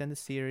want to extend the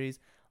series,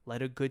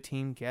 let a good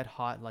team get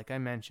hot, like I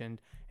mentioned,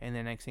 and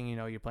the next thing you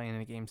know, you're playing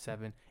in a Game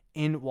 7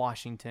 in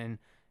Washington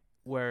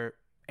where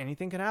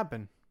anything can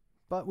happen.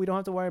 But we don't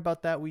have to worry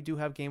about that. We do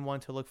have Game 1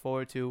 to look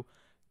forward to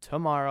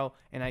tomorrow,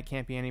 and I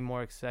can't be any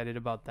more excited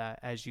about that,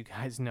 as you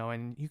guys know,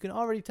 and you can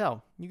already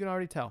tell.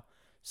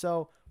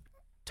 So,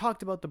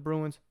 talked about the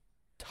Bruins,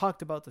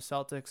 talked about the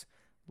Celtics.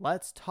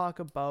 Let's talk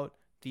about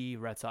the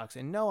Red Sox.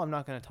 And no, I'm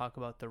not going to talk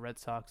about the Red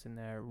Sox in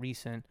their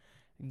recent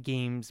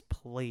games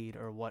played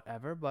or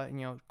whatever, but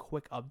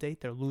quick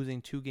update: they're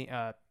losing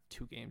 2-0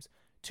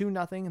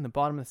 in the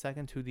bottom of the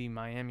second to the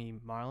Miami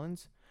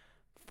Marlins,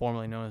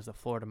 formerly known as the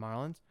Florida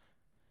Marlins.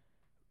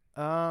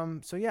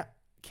 So yeah.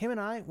 Kim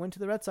and I went to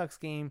the Red Sox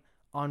game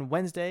on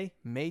Wednesday,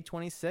 May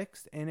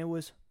 26th, and it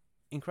was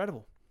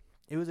incredible.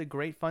 It was a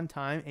great, fun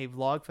time. A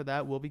vlog for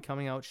that will be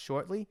coming out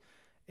shortly.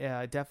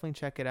 Definitely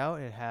check it out.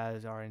 It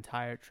has our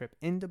entire trip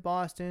into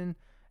Boston,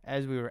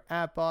 as we were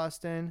at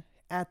Boston,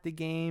 at the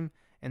game,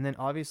 and then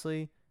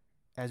obviously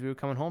as we were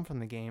coming home from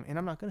the game. And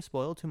I'm not going to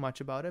spoil too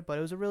much about it, but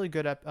it was a really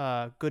good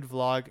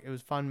vlog. It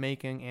was fun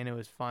making, and it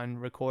was fun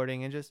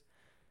recording, and just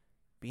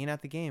being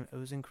at the game. It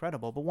was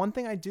incredible. But one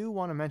thing I do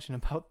want to mention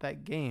about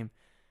that game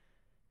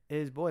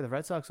is, the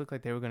Red Sox looked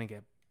like they were going to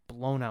get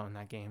blown out in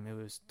that game. It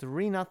was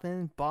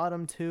 3-0,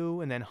 bottom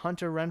 2, and then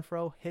Hunter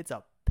Renfroe hits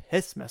a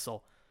piss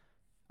missile.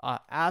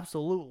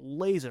 Absolute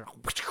laser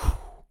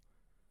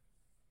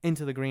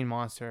into the Green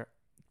Monster.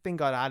 Thing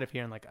got out of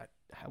here in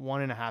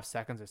 1.5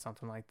 seconds or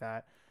something like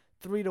that.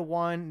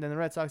 3-1. Then the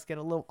Red Sox get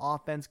a little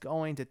offense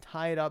going to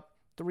tie it up.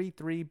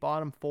 3-3,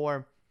 bottom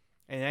 4.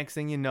 And next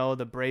thing you know,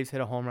 the Braves hit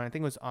a home run. I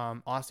think it was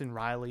Austin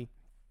Riley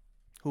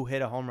who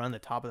hit a home run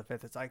at the top of the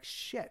 5th. It's like,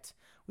 shit.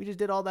 We just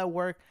did all that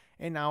work,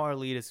 and now our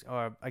lead is,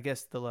 or I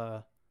guess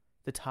the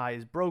tie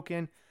is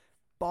broken.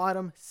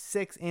 Bottom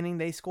 6 inning,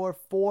 they score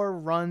 4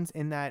 runs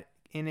in that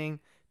inning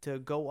to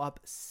go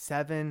up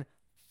 7-4,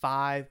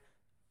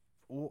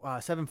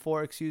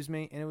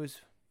 and it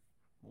was,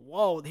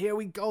 whoa, here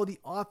we go. The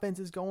offense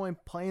is going,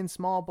 playing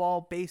small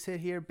ball, base hit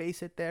here, base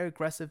hit there,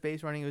 aggressive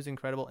base running. It was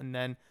incredible, and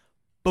then,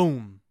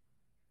 boom,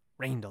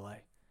 rain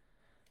delay.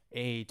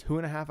 A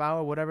 2.5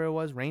 hour, whatever it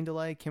was, rain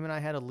delay. Kim and I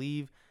had to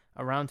leave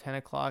around 10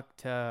 o'clock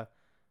to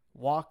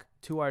walk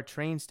to our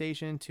train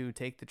station to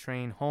take the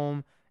train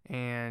home.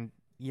 And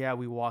yeah,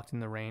 we walked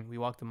in the rain. We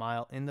walked a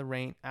mile in the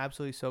rain,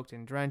 absolutely soaked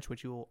and drenched,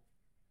 which you will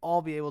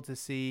all be able to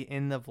see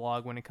in the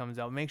vlog when it comes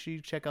out. Make sure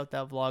you check out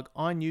that vlog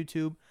on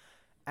YouTube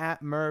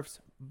at Murph's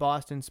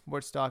Boston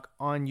Sports Talk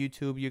on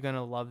YouTube. You're going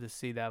to love to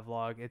see that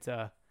vlog. It's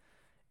a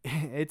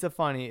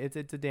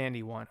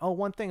dandy one. Oh,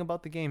 one thing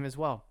about the game as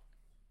well.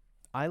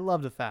 I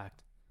love the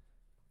fact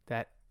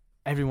that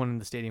everyone in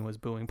the stadium was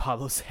booing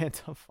Pablo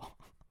Sandoval.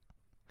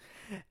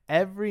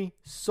 Every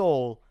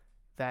soul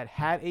that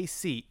had a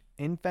seat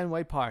in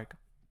Fenway Park.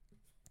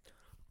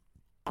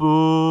 Boo,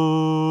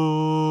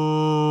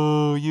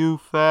 you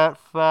fat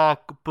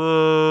fuck,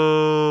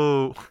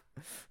 boo.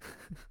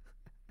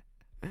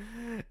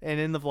 And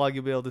in the vlog,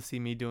 you'll be able to see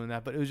me doing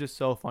that. But it was just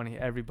so funny.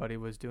 Everybody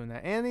was doing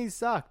that. And he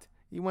sucked.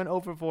 He went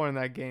 0-4 in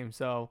that game.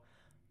 So,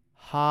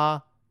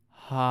 ha.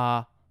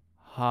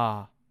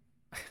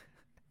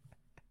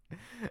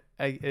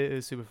 It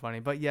is super funny.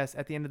 But yes,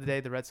 at the end of the day,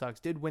 the Red Sox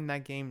did win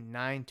that game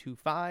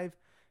 9-5.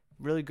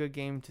 Really good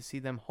game to see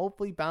them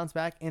hopefully bounce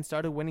back and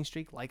start a winning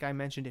streak, like I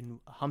mentioned in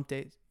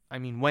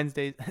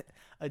Wednesday's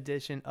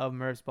edition of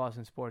Murph's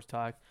Boston Sports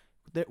Talk.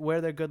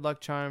 Where their good luck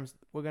charms,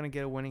 we're going to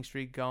get a winning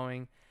streak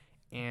going.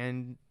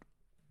 And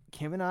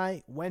Kim and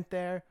I went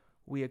there.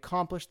 We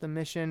accomplished the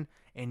mission.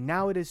 And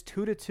now it is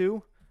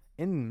 2-2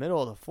 in the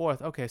middle of the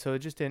fourth. Okay, so it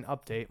just didn't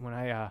update when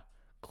I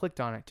clicked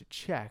on it to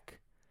check.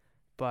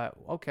 But,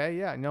 okay,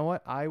 yeah, you know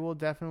what? I will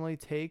definitely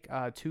take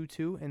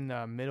 2-2 in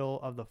the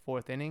middle of the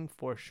fourth inning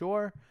for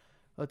sure.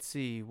 Let's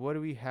see. What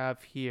do we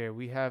have here?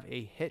 We have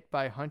a hit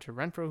by Hunter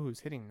Renfroe,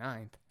 who's hitting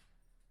ninth.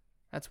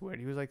 That's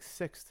weird. He was like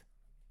sixth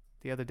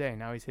the other day.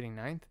 Now he's hitting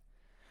ninth.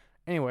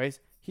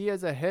 Anyways, he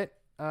has a hit.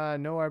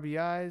 No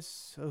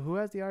RBIs. So who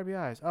has the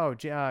RBIs? Oh,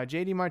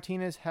 JD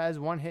Martinez has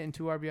one hit and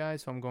 2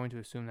 RBIs, so I'm going to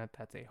assume that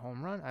that's a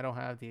home run. I don't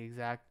have the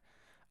exact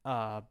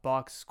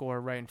box score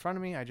right in front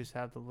of me. I just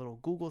have the little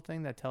Google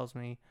thing that tells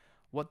me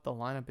what the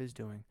lineup is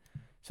doing.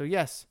 So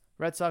yes,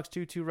 Red Sox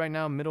 2-2 right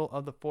now, middle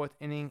of the fourth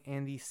inning,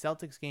 and the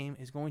Celtics game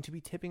is going to be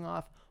tipping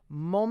off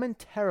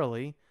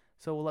momentarily.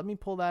 So let me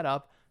pull that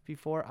up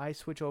before I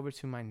switch over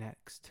to my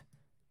next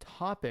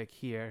topic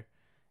here.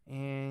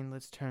 And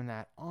let's turn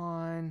that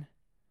on.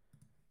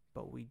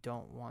 But we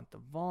don't want the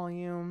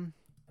volume.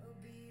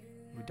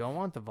 We don't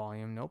want the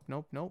volume.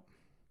 Nope.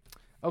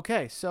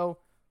 Okay, so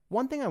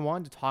one thing I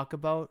wanted to talk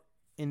about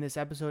in this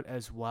episode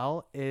as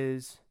well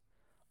is,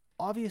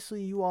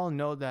 obviously you all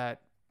know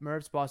that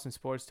Murph's Boston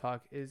Sports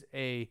Talk is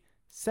a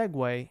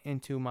segue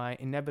into my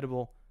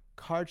inevitable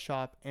card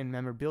shop and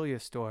memorabilia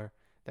store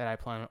that I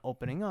plan on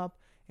opening up.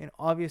 And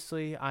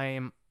obviously I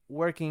am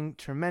working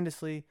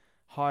tremendously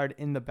hard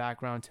in the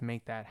background to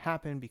make that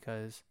happen,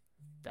 because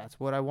that's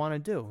what I want to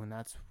do. And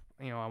that's,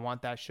 I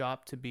want that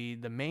shop to be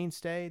the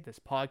mainstay, this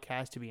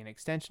podcast to be an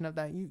extension of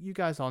that. You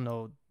guys all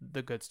know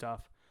the good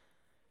stuff.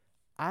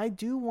 I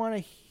do want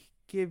to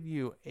give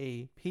you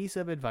a piece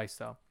of advice,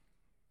 though.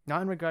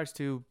 Not in regards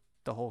to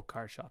the whole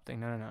card shop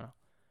thing. No.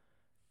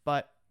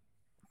 But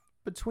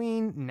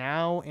between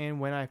now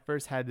and when I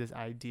first had this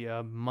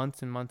idea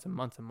months ago,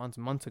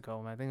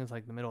 and I think it was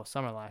like the middle of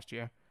summer last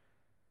year,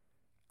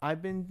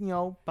 I've been,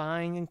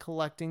 buying and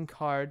collecting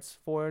cards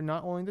for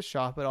not only the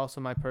shop, but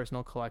also my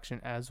personal collection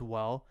as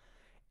well.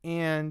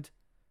 And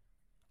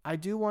I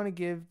do want to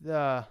give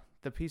the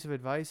piece of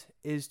advice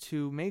is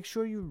to make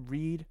sure you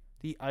read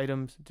the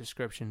item's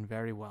description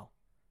very well,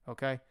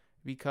 okay?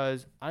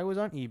 Because I was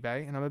on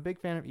eBay, and I'm a big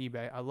fan of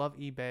eBay. I love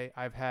eBay.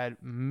 I've had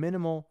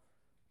minimal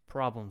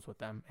problems with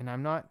them, and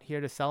I'm not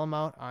here to sell them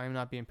out. I'm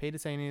not being paid to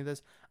say any of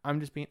this. I'm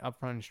just being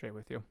upfront and straight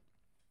with you.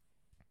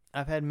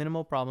 I've had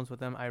minimal problems with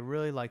them. I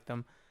really like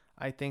them.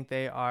 I think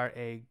they are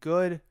a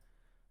good...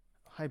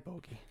 Hi,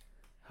 Bogey.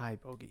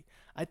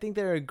 I think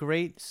they're a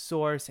great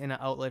source and an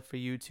outlet for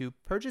you to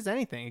purchase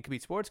anything. It could be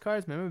sports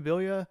cards,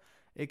 memorabilia.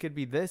 It could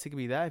be this. It could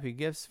be that. It could be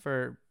gifts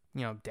for,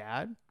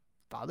 Dad.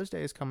 Father's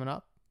Day is coming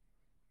up.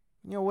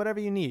 Whatever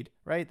you need,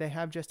 right? They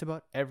have just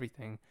about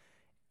everything.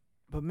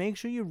 But make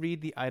sure you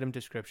read the item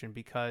description,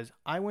 because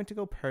I went to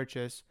go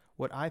purchase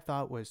what I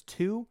thought was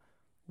 2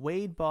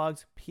 Wade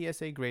Boggs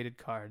PSA graded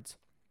cards.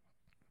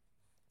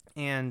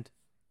 And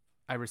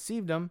I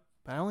received them,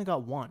 but I only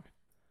got 1.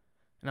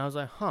 And I was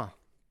like,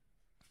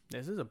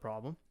 this is a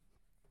problem.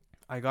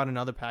 I got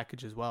another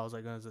package as well. I was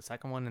like, there's a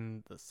second one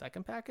in the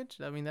second package?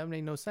 I mean, that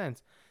made no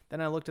sense. Then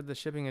I looked at the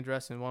shipping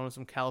address, and one was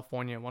from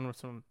California, one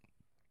was from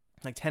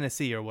like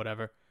Tennessee or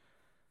whatever.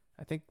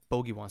 I think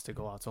Bogey wants to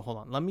go out, so hold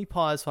on. Let me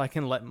pause so I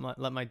can let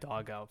my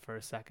dog out for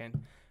a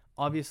second.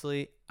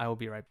 Obviously, I will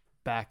be right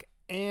back.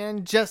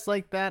 And just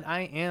like that,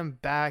 I am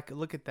back.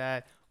 Look at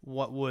that.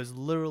 What was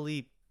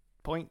literally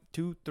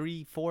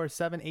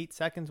 0.23478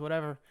 seconds,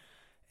 whatever.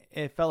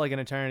 It felt like an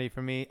eternity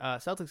for me.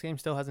 Celtics game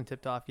still hasn't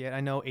tipped off yet. I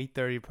know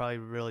 8:30 probably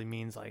really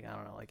means like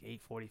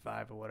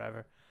 8:45 or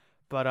whatever.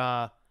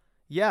 But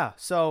yeah.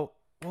 So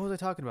what was I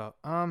talking about?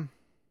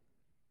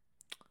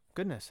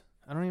 Goodness,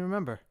 I don't even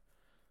remember.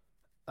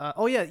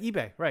 Oh yeah,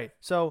 eBay, right?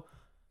 So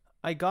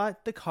I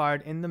got the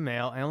card in the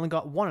mail. I only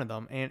got 1 of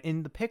them, and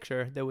in the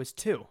picture there was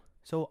 2.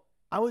 So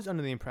I was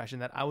under the impression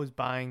that I was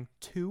buying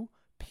 2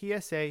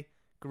 PSA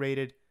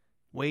graded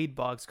Wade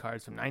Boggs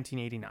cards from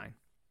 1989.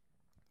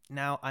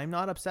 Now, I'm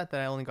not upset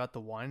that I only got the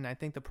 1. I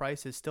think the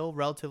price is still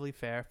relatively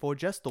fair for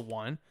just the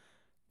 1.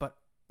 But,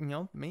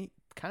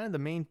 kind of the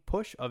main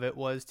push of it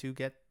was to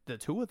get the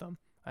 2 of them.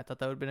 I thought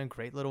that would have been a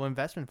great little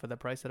investment for the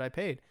price that I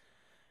paid.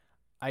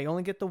 I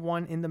only get the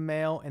 1 in the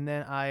mail, and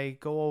then I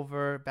go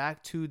over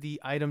back to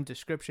the item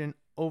description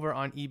over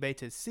on eBay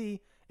to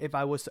see if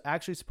I was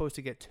actually supposed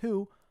to get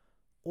 2,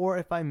 or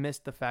if I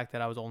missed the fact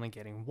that I was only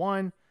getting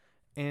 1.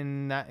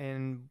 And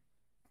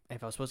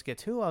if I was supposed to get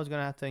 2, I was going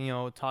to have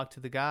to, talk to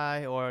the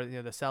guy or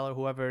the seller,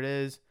 whoever it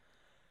is.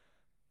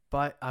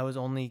 But I was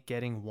only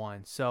getting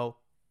 1. So,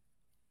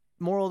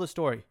 moral of the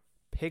story,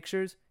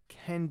 pictures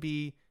can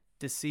be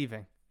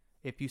deceiving.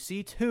 If you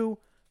see 2,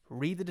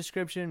 read the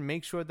description.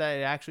 Make sure that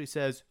it actually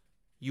says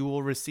you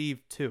will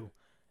receive 2.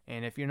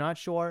 And if you're not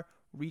sure,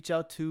 reach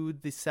out to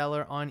the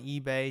seller on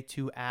eBay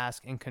to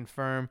ask and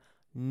confirm.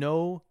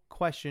 No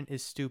question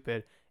is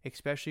stupid,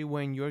 especially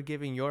when you're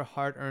giving your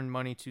hard-earned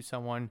money to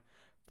someone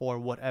for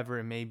whatever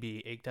it may be.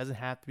 It doesn't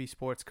have to be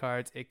sports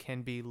cards. It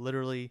can be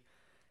literally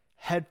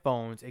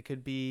headphones. It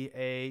could be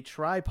a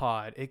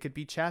tripod. It could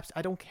be chaps.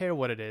 I don't care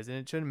what it is, and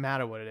it shouldn't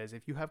matter what it is.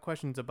 If you have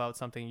questions about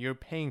something you're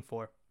paying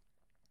for,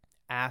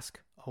 ask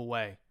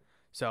away.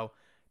 So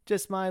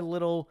just my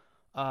little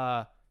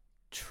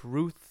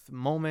truth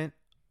moment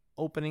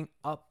opening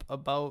up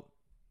about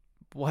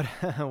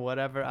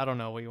whatever, I don't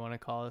know what you want to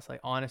call this, like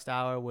honest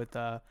hour with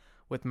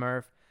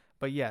Murph.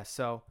 But yeah,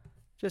 so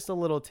just a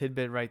little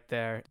tidbit right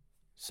there.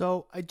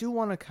 So I do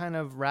want to kind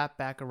of wrap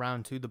back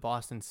around to the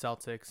Boston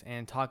Celtics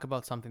and talk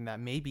about something that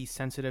may be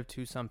sensitive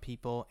to some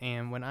people.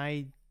 And when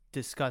I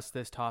discuss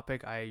this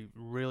topic, I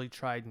really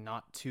tried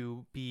not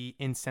to be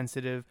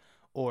insensitive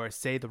or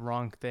say the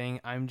wrong thing.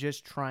 I'm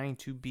just trying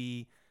to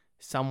be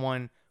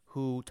someone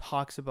who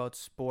talks about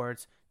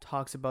sports,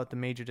 talks about the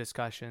major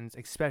discussions,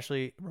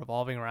 especially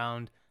revolving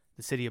around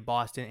the city of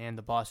Boston and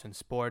the Boston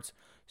sports.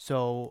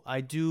 So I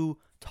do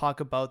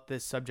talk about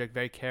this subject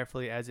very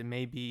carefully, as it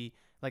may be,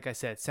 like I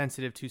said,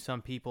 sensitive to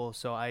some people.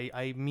 So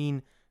I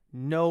mean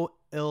no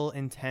ill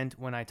intent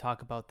when I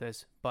talk about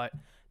this, but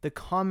the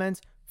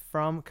comments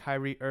from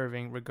Kyrie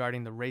Irving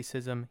regarding the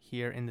racism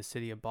here in the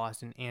city of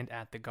Boston and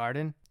at the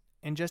Garden.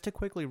 And just to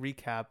quickly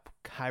recap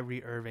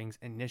Kyrie Irving's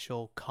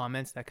initial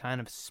comments that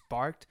kind of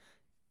sparked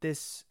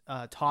this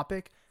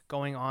topic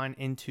going on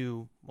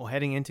into, well,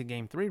 heading into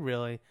Game 3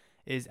 really,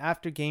 is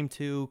after Game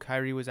 2,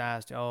 Kyrie was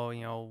asked,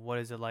 what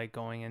is it like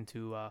going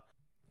into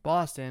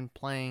Boston,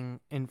 playing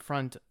in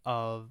front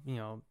of,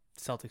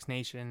 Celtics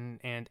Nation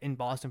and in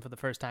Boston for the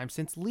first time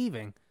since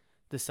leaving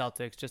the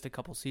Celtics just a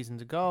couple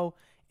seasons ago.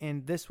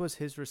 And this was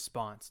his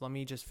response. Let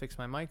me just fix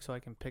my mic so I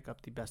can pick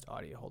up the best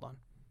audio. Hold on.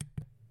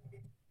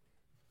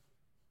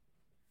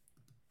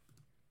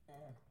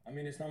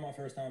 It's not my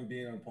first time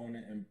being an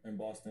opponent in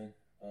Boston.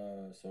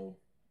 So,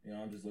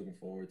 I'm just looking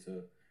forward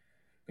to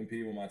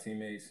competing with my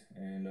teammates.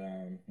 And,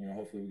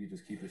 hopefully we can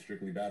just keep it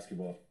strictly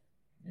basketball.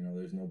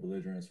 There's no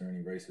belligerence or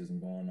any racism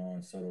going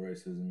on, subtle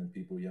racism and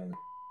people yelling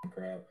in the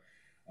crowd.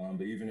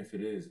 But even if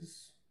it is,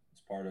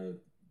 it's part of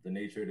the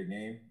nature of the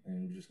game.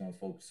 And we're just going to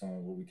focus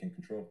on what we can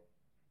control.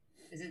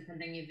 Is it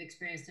something you've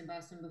experienced in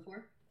Boston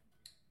before?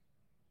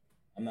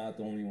 I'm not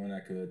the only one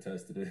that could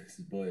attest to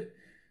this, but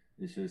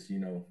it's just,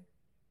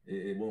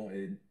 it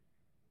won't.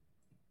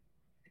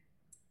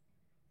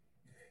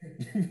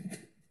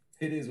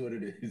 It is what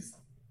it is.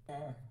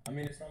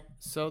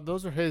 So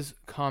those are his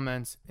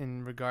comments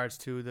in regards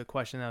to the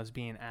question that was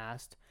being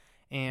asked,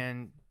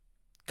 and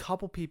a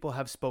couple people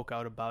have spoke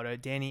out about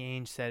it. Danny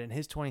Ainge said in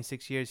his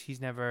 26 years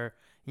he's never,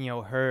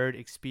 heard,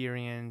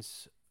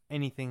 experienced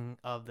anything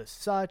of the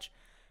such.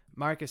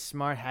 Marcus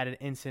Smart had an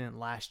incident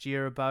last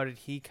year about it.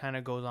 He kind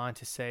of goes on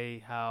to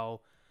say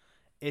how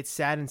it's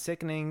sad and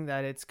sickening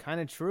that it's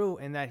kind of true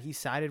and that he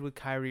sided with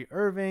Kyrie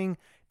Irving.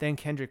 Then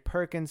Kendrick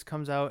Perkins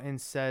comes out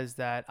and says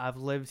that I've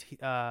lived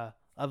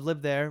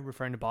there,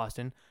 referring to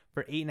Boston,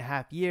 for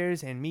 8.5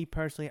 years. And me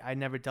personally, I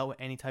never dealt with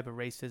any type of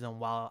racism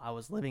while I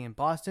was living in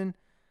Boston.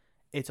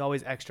 It's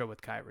always extra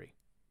with Kyrie.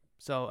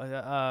 So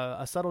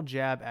a subtle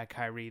jab at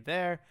Kyrie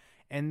there.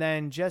 And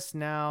then just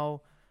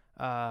now,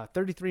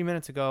 33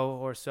 minutes ago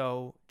or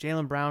so,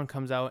 Jaylen Brown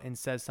comes out and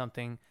says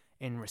something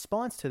in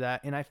response to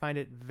that, and I find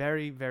it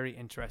very, very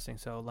interesting.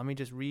 So let me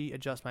just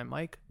readjust my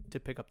mic to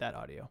pick up that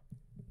audio.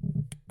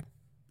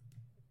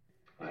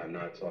 I have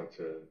not talked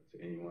to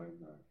anyone,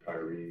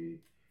 Kyrie,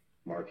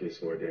 Marcus,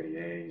 or Danny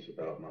Ainge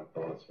about my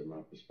thoughts or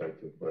my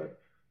perspective, but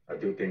I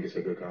do think it's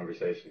a good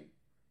conversation.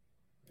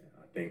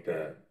 I think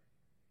that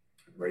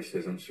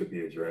racism should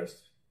be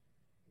addressed,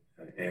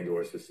 and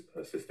or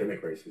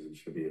systemic racism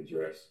should be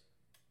addressed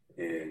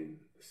in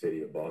the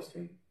city of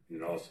Boston,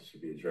 and it also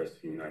should be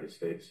addressed in the United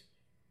States.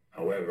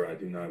 However, I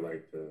do not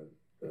like the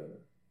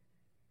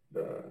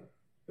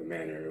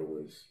manner it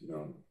was,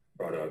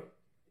 brought up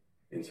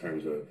in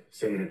terms of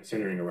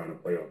centering around a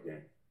playoff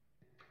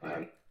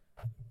game.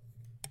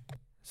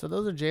 So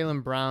those are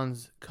Jaylen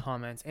Brown's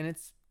comments, and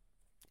it's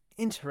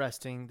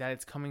interesting that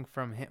it's coming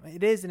from him.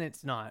 It is and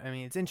it's not.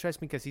 It's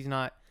interesting because he's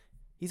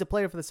a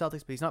player for the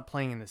Celtics, but he's not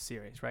playing in this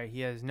series, right? He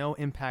has no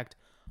impact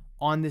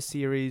on this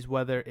series,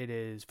 whether it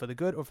is for the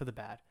good or for the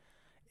bad.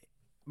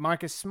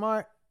 Marcus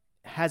Smart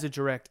has a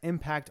direct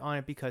impact on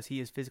it because he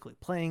is physically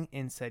playing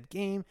in said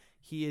game.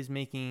 He is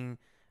making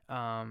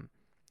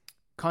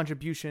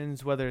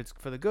contributions, whether it's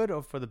for the good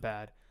or for the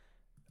bad.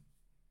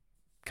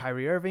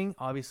 Kyrie Irving,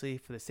 obviously,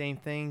 for the same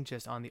thing,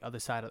 just on the other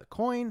side of the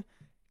coin.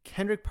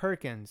 Kendrick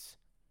Perkins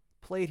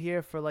played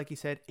here for, like he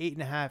said,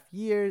 8.5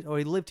 years, or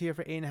he lived here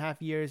for 8.5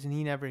 years, and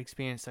he never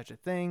experienced such a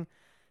thing.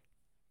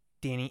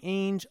 Danny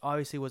Ainge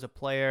obviously was a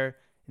player,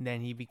 and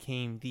then he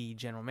became the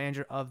general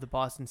manager of the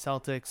Boston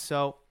Celtics.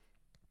 So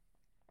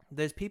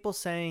there's people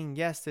saying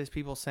yes, there's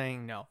people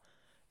saying no.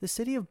 The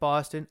city of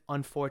Boston,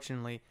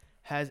 unfortunately,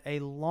 has a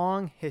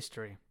long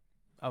history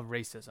of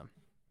racism.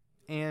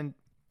 And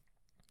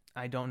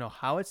I don't know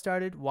how it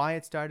started, why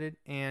it started,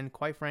 and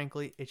quite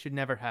frankly, it should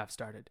never have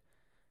started.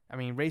 I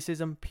mean,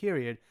 racism,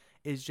 period,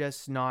 is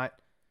just not,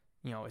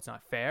 it's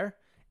not fair.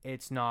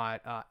 It's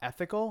not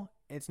ethical.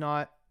 It's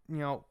not,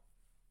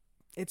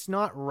 it's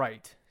not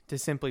right, to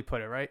simply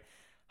put it, right?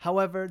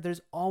 However,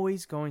 there's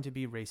always going to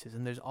be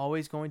racism. There's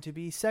always going to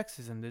be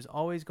sexism. There's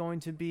always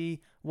going to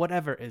be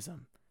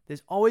whatever-ism.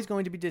 There's always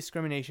going to be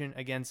discrimination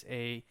against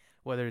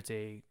whether it's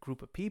a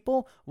group of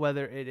people,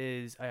 whether it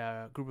is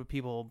a group of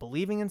people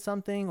believing in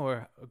something,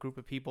 or a group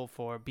of people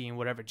for being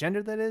whatever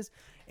gender that is.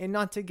 And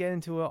not to get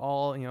into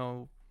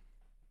all,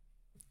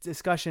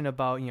 discussion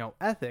about,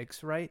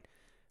 ethics, right?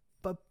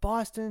 But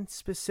Boston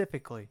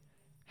specifically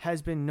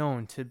has been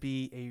known to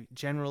be a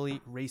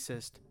generally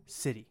racist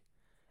city.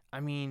 I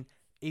mean,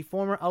 a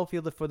former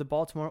outfielder for the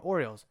Baltimore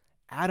Orioles,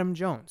 Adam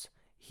Jones,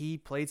 he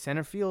played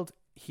center field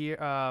here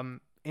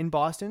in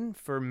Boston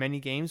for many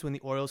games when the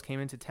Orioles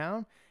came into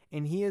town,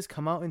 and he has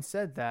come out and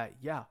said that,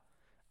 yeah,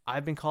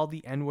 I've been called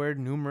the N-word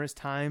numerous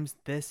times,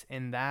 this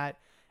and that.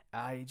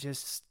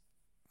 It's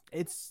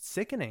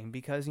sickening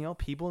because,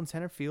 people in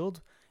center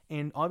field,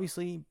 and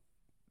obviously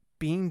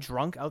being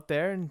drunk out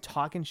there and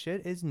talking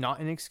shit is not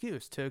an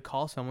excuse to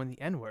call someone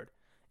the N-word.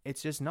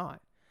 It's just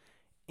not.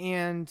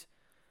 And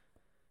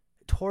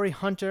Torrey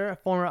Hunter, a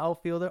former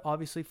outfielder,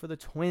 obviously for the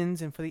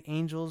Twins and for the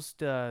Angels,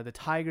 the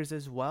Tigers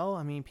as well.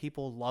 I mean,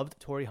 people loved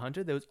Torrey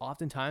Hunter. There was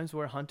often times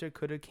where Hunter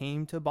could have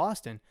came to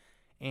Boston.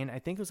 And I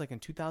think it was like in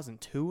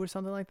 2002 or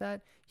something like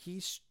that. He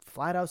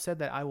flat out said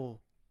that I will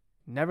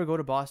never go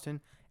to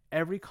Boston.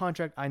 Every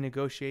contract I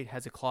negotiate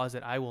has a clause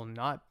that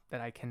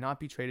I cannot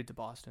be traded to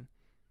Boston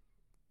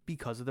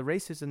because of the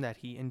racism that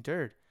he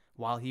endured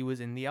while he was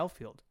in the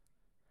outfield.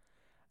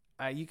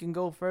 You can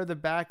go further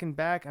back and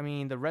back. I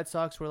mean, the Red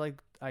Sox were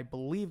I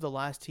believe the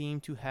last team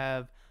to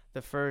have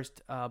the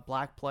first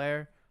black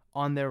player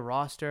on their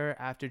roster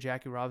after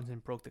Jackie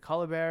Robinson broke the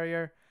color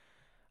barrier.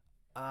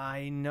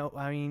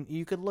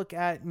 You could look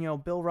at,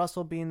 Bill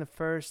Russell being the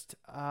first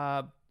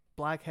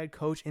black head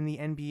coach in the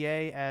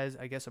NBA as,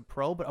 I guess, a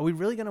pro. But are we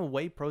really going to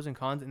weigh pros and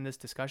cons in this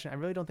discussion? I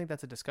really don't think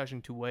that's a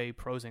discussion to weigh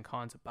pros and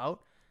cons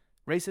about.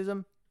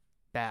 Racism,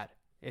 bad.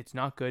 It's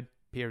not good,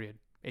 period.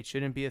 It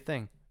shouldn't be a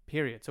thing.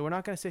 Period. So we're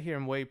not going to sit here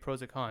and weigh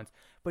pros and cons,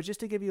 but just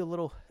to give you a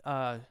little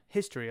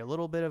history, a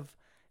little bit of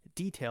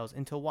details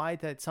into why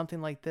that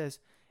something like this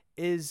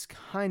is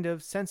kind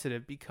of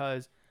sensitive,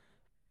 because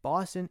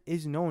Boston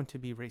is known to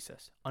be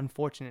racist.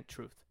 Unfortunate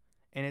truth.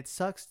 And it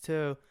sucks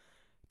to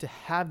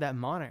have that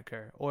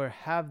moniker or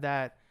have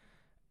that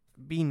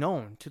be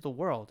known to the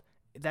world.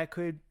 That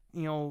could,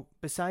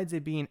 besides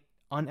it being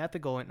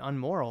unethical and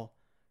unmoral,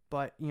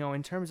 but,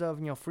 in terms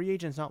of, free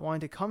agents not wanting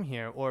to come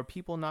here or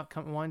people not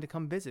wanting to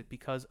come visit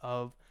because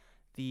of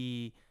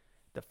the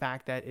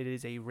fact that it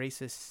is a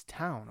racist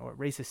town or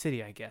racist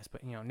city, I guess,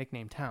 but,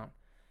 nicknamed town.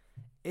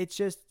 It's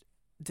just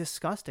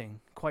disgusting,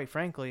 quite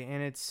frankly,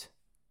 and it's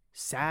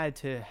sad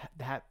to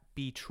that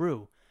be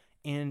true.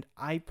 And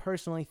I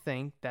personally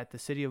think that the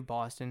city of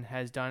Boston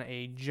has done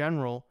a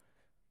generally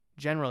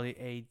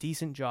a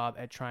decent job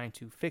at trying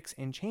to fix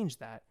and change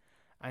that.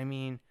 I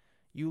mean,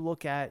 you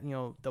look at,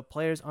 the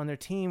players on their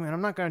team, and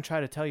I'm not going to try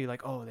to tell you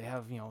they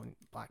have,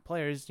 black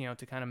players,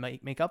 to kind of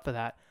make up for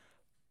that.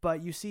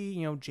 But you see,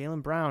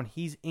 Jaylen Brown,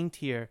 he's inked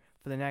here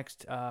for the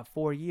next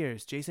 4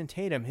 years. Jason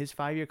Tatum, his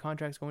 5-year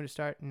contract is going to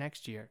start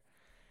next year.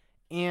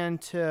 And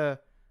to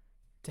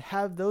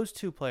have those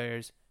two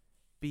players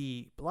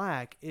be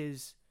black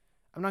is,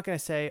 I'm not going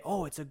to say,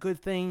 it's a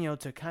good thing,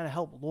 to kind of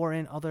help lure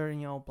in other,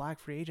 black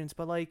free agents.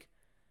 But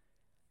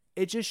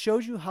it just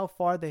shows you how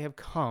far they have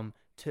come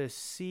to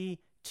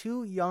see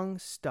two young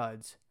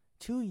studs,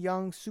 two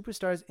young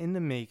superstars in the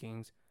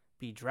makings,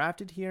 be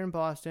drafted here in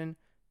Boston,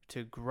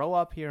 to grow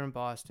up here in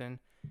Boston,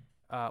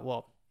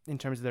 in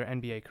terms of their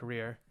NBA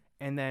career,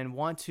 and then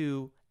want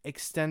to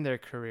extend their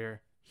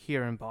career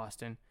here in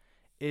Boston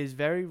is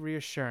very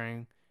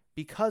reassuring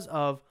because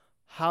of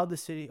how the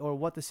city, or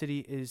what the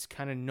city is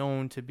kind of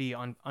known to be,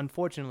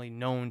 unfortunately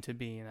known to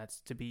be, and that's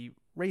to be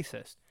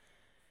racist.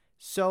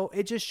 So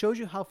it just shows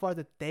you how far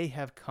that they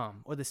have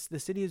come, or the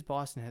city of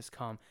Boston has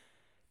come,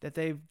 that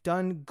they've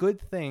done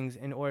good things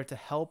in order to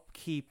help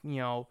keep,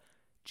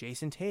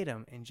 Jason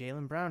Tatum and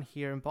Jaylen Brown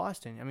here in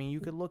Boston. I mean, you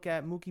could look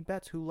at Mookie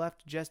Betts, who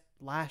left just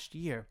last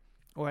year,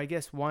 or I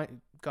guess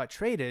got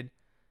traded,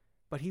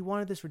 but he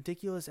wanted this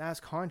ridiculous-ass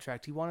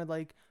contract. He wanted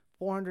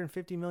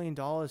 $450 million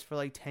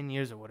for 10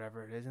 years or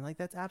whatever it is, and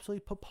that's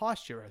absolutely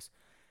preposterous.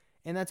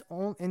 And that's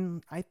all.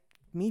 And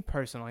me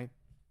personally,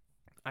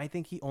 I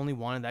think he only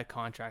wanted that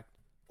contract,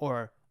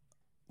 or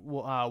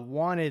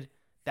wanted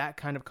that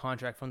kind of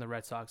contract from the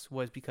Red Sox,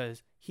 was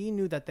because he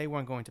knew that they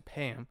weren't going to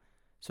pay him.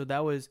 So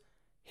that was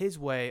his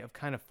way of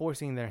kind of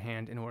forcing their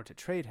hand in order to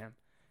trade him.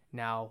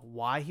 Now,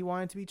 why he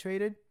wanted to be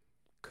traded?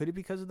 Could it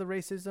be because of the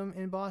racism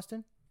in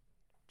Boston?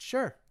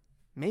 Sure,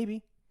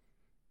 maybe.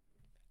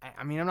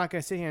 I mean, I'm not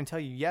going to sit here and tell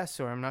you yes,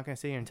 or I'm not going to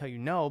sit here and tell you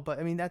no, but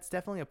I mean, that's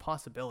definitely a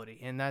possibility.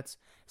 And that's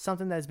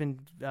something that's been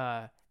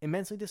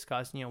immensely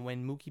discussed,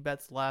 when Mookie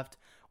Betts left,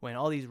 when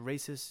all these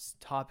racist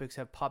topics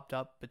have popped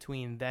up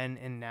between then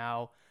and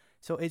now.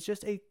 So it's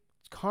just a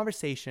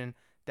conversation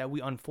that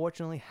we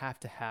unfortunately have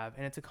to have.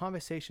 And it's a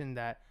conversation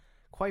that,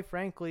 quite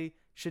frankly,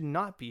 should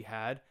not be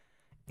had,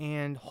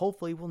 and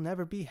hopefully will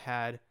never be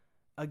had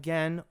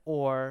again,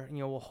 or,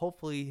 will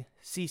hopefully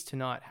cease to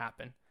not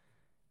happen.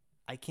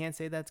 I can't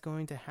say that's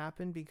going to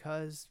happen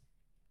because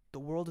the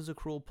world is a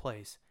cruel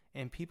place,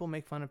 and people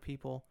make fun of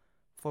people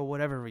for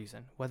whatever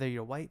reason, whether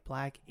you're white,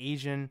 black,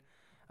 Asian,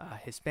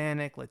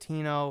 Hispanic,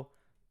 Latino,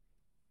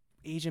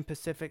 Asian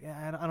Pacific,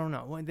 I don't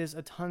know. There's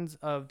a tons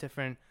of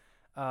different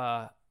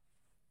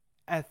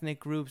ethnic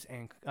groups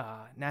and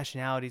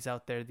nationalities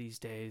out there these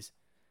days,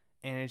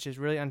 and it's just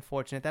really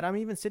unfortunate that I'm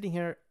even sitting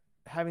here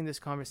having this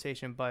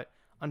conversation, but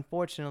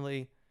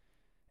unfortunately,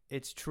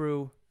 it's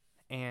true.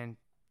 And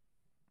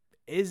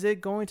is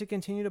it going to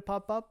continue to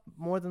pop up?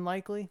 More than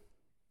likely.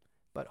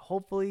 But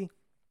hopefully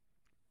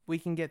we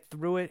can get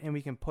through it and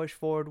we can push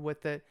forward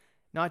with it,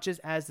 not just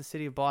as the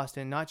city of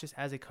Boston, not just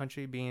as a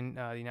country being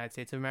the United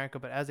States of America,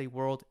 but as a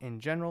world in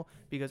general,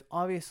 because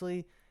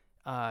obviously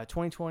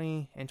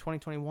 2020 and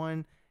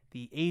 2021,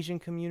 the Asian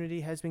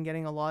community has been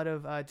getting a lot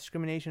of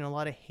discrimination, a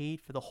lot of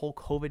hate for the whole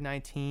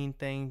COVID-19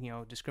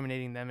 thing,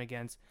 discriminating them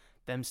against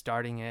them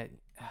starting it.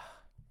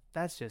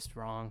 That's just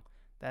wrong.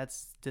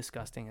 That's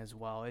disgusting as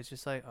well. It's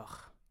just like,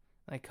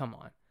 come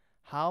on.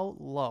 How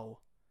low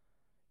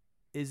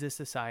is this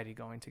society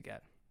going to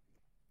get?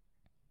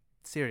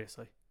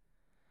 Seriously.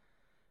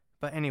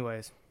 But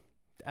anyways,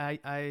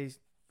 I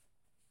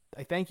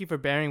thank you for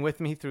bearing with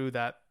me through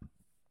that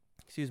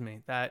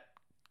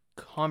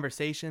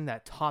conversation,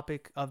 that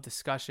topic of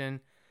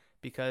discussion,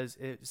 because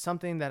it's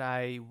something that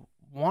I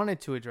wanted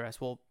to address.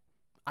 Well,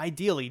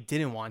 ideally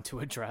didn't want to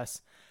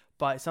address,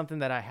 but something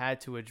that I had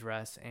to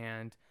address.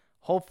 And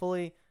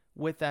hopefully,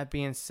 with that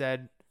being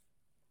said,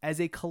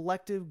 as a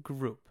collective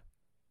group,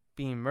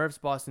 being Merv's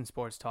Boston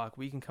Sports Talk,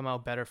 we can come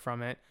out better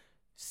from it,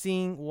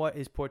 seeing what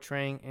is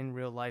portraying in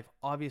real life.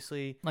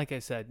 Obviously, like I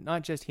said,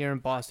 not just here in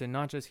Boston,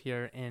 not just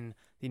here in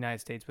the United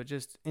States, but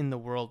just in the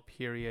world,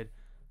 period.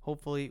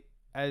 Hopefully,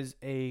 as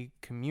a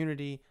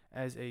community,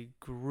 as a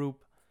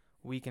group,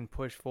 we can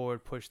push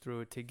forward, push through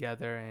it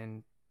together,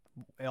 and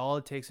all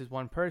it takes is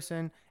one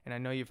person. And I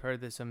know you've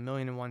heard this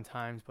 1,000,001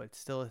 times, but it's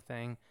still a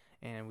thing,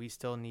 and we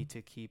still need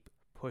to keep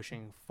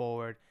pushing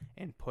forward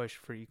and push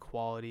for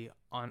equality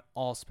on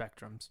all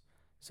spectrums.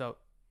 So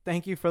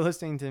thank you for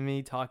listening to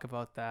me talk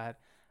about that.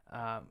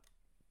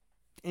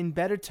 In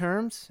better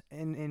terms,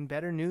 in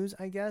better news,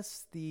 I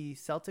guess, the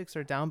Celtics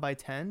are down by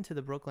 10 to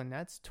the Brooklyn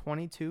Nets,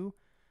 22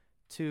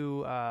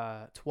 to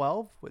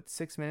 12 with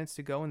 6 minutes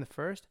to go in the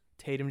first.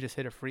 Tatum just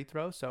hit a free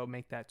throw, so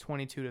make that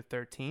 22 to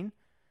 13.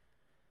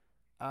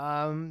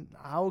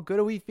 How good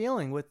are we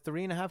feeling with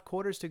 3.5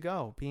 quarters to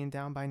go, being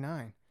down by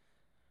 9?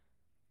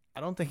 I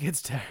don't think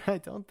it's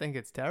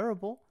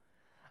terrible.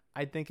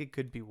 I think it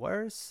could be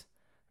worse,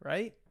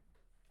 right?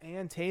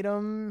 And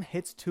Tatum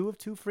hits 2 of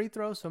 2 free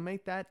throws, so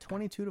make that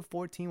 22 to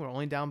 14. We're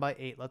only down by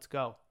 8. Let's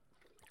go.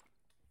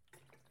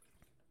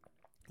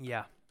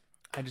 Yeah,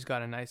 I just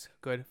got a nice,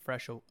 good,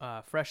 fresh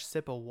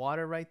sip of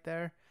water right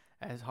there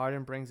as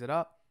Harden brings it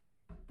up.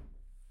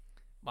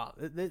 Wow,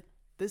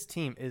 this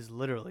team is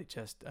literally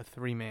just a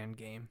 3-man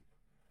game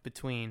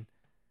between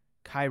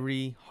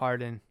Kyrie,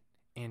 Harden,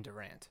 and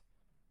Durant.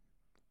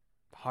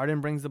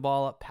 Harden brings the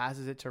ball up,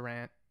 passes it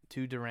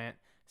to Durant,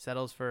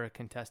 settles for a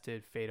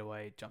contested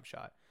fadeaway jump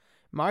shot.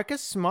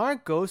 Marcus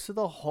Smart goes to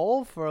the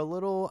hole for a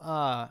little,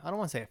 I don't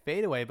want to say a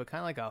fadeaway, but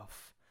kind of like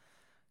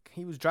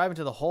he was driving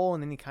to the hole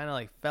and then he kind of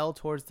like fell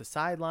towards the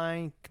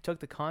sideline, took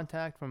the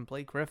contact from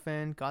Blake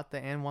Griffin, got the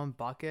and-one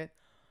bucket.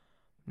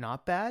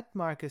 Not bad,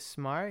 Marcus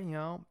Smart,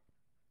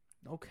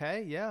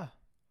 Okay, yeah.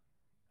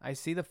 I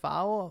see the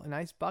foul, a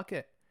nice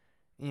bucket.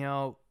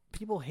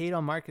 People hate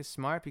on Marcus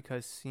Smart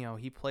because,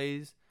 he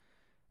plays,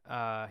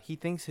 he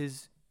thinks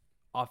his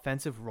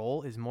offensive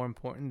role is more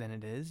important than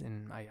it is,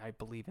 and I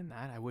believe in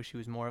that. I wish he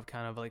was more of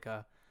kind of like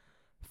a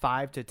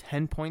 5 to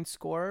 10 point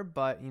scorer,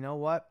 but you know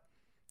what?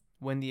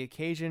 When the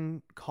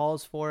occasion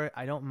calls for it,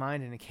 I don't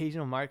mind an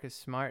occasional Marcus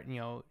Smart,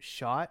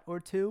 shot or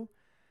two,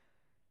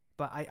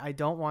 but I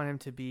don't want him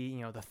to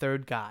be, the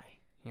third guy,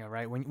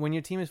 right? When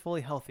your team is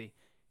fully healthy,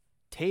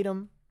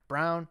 Tatum,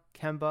 Brown,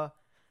 Kemba,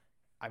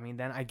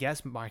 then I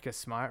guess Marcus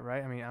Smart,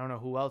 right? I don't know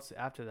who else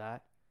after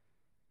that,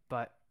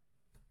 but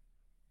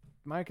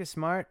Marcus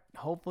Smart,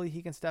 hopefully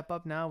he can step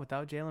up now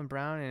without Jaylen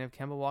Brown, and if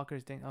Kemba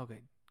Walker's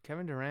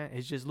Kevin Durant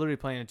is just literally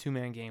playing a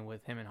 2-man game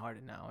with him and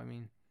Harden now.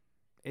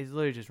 It's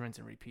literally just rinse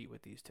and repeat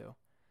with these two.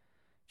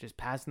 Just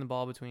passing the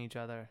ball between each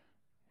other.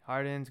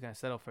 Harden's going to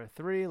settle for a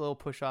 3, a little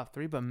push-off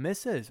 3, but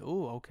misses.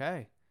 Ooh,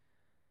 okay.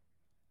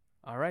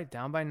 All right,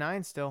 down by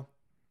 9 still.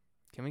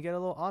 Can we get a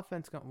little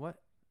offense going? What?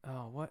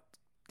 Oh, what?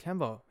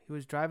 Kemba, he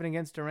was driving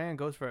against Durant,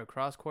 goes for a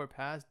cross-court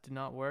pass, did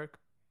not work.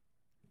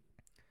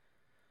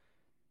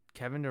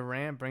 Kevin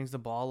Durant brings the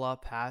ball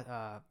up,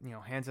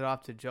 hands it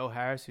off to Joe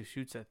Harris, who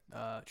shoots a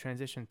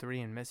transition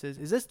 3 and misses.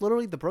 Is this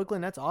literally the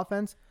Brooklyn Nets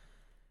offense?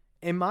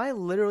 Am I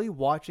literally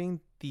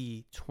watching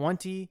the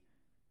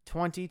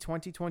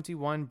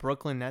 2021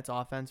 Brooklyn Nets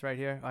offense right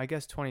here? I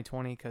guess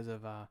 2020 because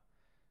of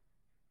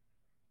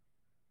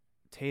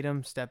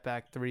Tatum step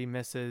back 3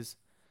 misses.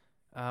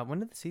 When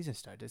did the season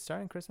start? Did it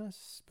start on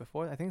Christmas?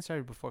 I think it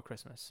started before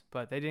Christmas,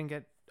 but they didn't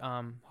get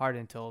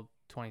Harden until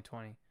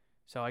 2020.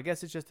 So I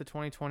guess it's just the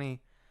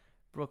 2020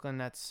 Brooklyn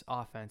Nets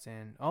offense.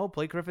 And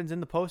Blake Griffin's in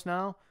the post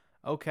now.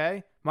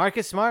 Okay,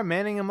 Marcus Smart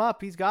manning him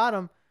up. He's got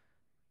him.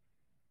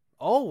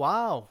 Oh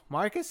wow,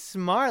 Marcus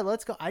Smart.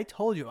 Let's go. I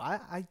told you.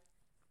 I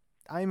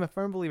am a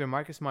firm believer.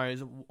 Marcus Smart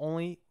is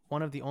only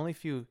one of the only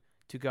few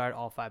to guard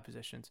all 5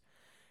 positions.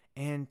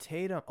 And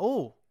Tatum.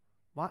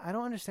 Why? I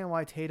don't understand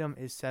why Tatum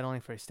is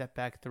settling for a step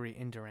back 3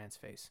 in Durant's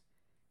face.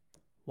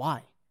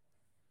 Why?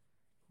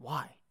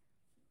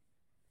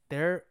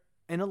 They're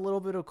in a little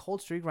bit of a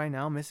cold streak right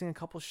now, missing a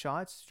couple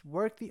shots.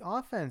 Work the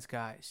offense,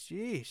 guys.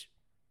 Jeez.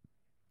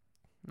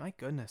 My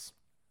goodness.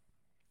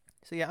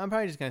 So, yeah, I'm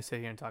probably just going to sit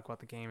here and talk about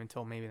the game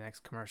until maybe the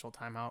next commercial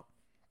timeout.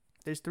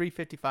 There's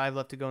 3:55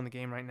 left to go in the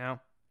game right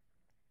now.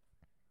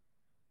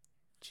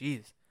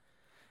 Jeez.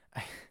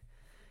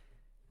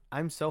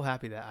 I'm so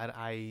happy that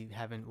I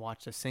haven't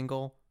watched a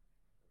single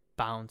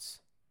bounce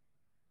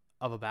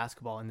of a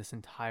basketball in this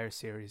entire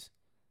series,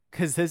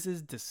 because this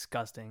is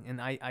disgusting.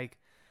 And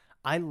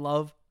I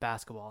love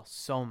basketball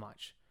so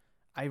much.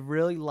 I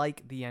really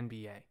like the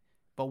NBA.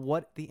 But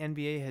what the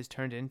NBA has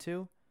turned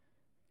into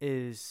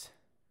is,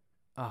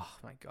 oh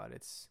my God,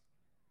 it's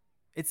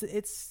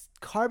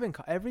carbon.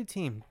 Every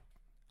team,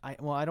 I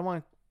don't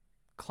want to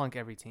clunk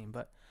every team,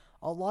 but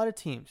a lot of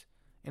teams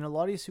and a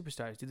lot of these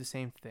superstars do the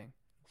same thing.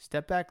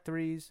 Step back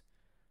 3s,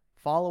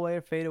 fall away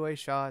or fade away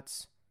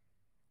shots,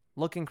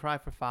 look and cry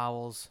for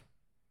fouls,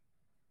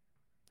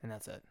 and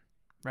that's it,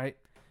 right?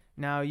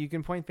 Now, you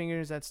can point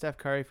fingers at Steph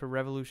Curry for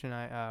revolutioning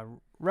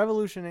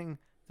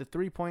the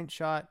 3-point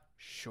shot,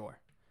 sure.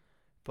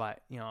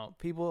 But,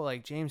 people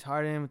like James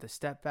Harden with the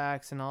step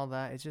backs and all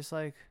that, it's just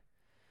like,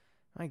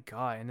 my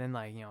God. And then,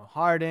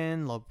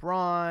 Harden,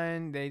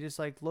 LeBron, they just,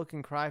 look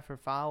and cry for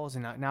fouls.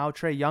 And now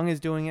Trae Young is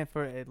doing it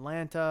for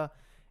Atlanta.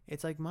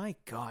 It's like, my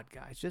God,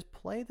 guys, just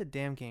play the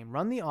damn game.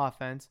 Run the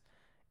offense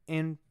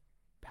and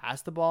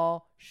pass the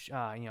ball.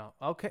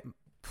 Okay.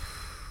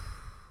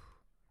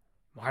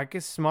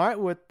 Marcus Smart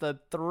with the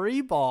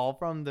 3 ball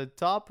from the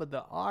top of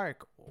the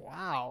arc.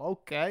 Wow,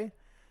 okay.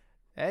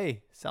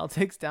 Hey,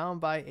 Celtics down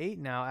by 8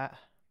 now.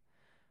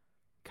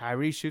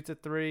 Kyrie shoots a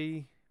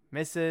 3,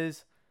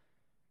 misses.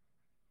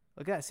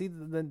 Look at that. See,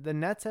 the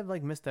Nets have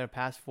missed their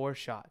past 4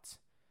 shots.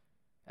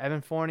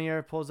 Evan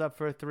Fournier pulls up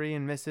for a 3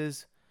 and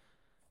misses.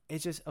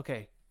 It's just,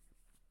 okay,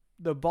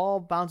 the ball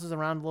bounces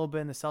around a little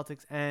bit in the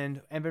Celtics end.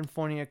 Evan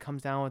Fournier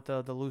comes down with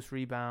the loose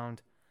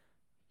rebound.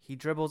 He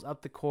dribbles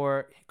up the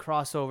court,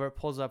 crossover,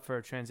 pulls up for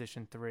a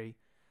transition 3.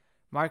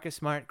 Marcus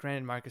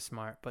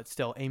Smart, but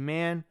still, a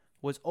man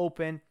was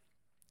open.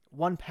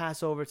 One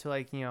pass over to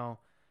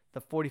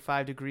the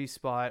 45-degree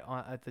spot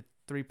at the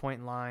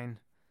 3-point line.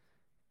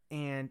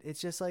 And it's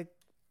just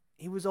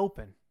he was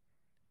open.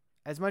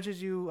 As much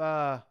as you,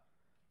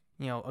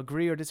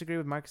 agree or disagree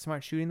with Marcus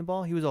Smart shooting the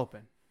ball, he was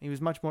open. He was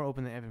much more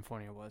open than Evan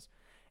Fournier was.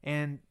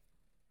 And,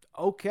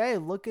 okay,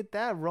 look at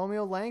that.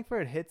 Romeo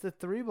Langford hits the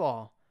 3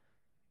 ball.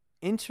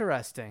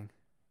 Interesting.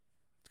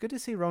 It's good to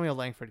see Romeo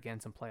Langford getting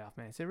some playoff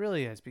minutes. It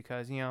really is,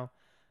 because,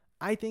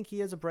 I think he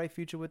has a bright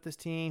future with this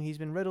team. He's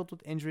been riddled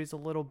with injuries a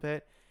little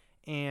bit.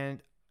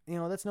 And,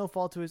 that's no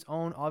fault to his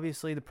own.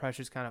 Obviously, the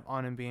pressure's kind of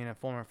on him being a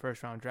former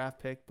first-round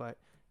draft pick. But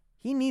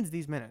he needs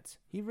these minutes.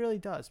 He really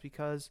does,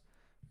 because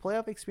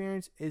playoff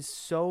experience is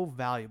so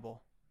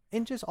valuable.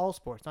 In just all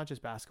sports, not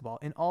just basketball.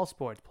 In all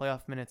sports,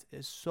 playoff minutes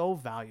is so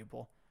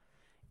valuable.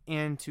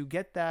 And to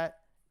get that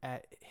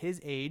at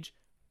his age,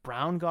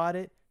 Brown got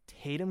it.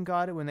 Tatum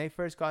got it when they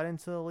first got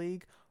into the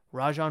league.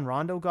 Rajon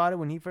Rondo got it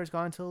when he first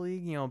got into the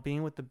league,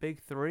 being with the big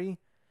 3.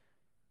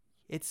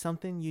 It's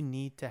something you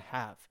need to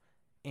have.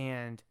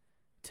 And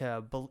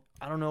I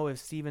don't know if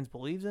Stevens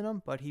believes in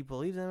him, but he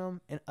believes in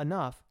him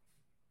enough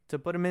to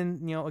put him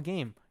in, a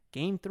game.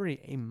 Game 3,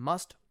 a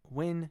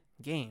must-win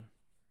game.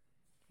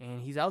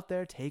 And he's out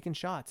there taking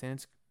shots,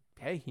 and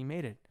he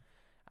made it.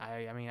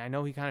 I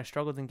know he kind of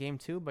struggled in game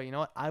 2, but you know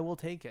what? I will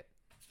take it.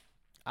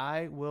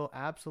 I will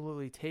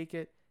absolutely take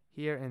it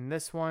here in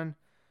this one.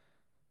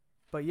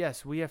 But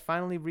yes, we have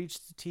finally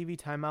reached the TV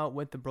timeout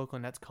with the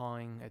Brooklyn Nets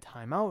calling a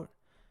timeout.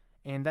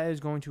 And that is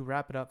going to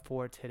wrap it up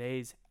for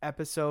today's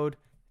episode.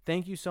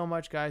 Thank you so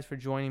much, guys, for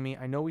joining me.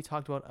 I know we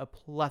talked about a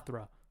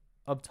plethora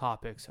of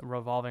topics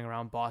revolving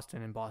around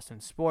Boston and Boston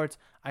sports.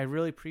 I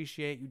really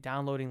appreciate you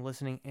downloading,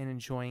 listening, and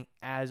enjoying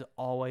as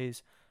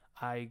always.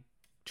 I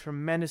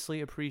tremendously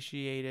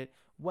appreciate it.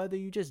 Whether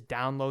you just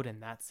download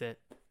and that's it,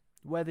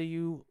 whether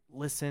you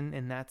listen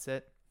and that's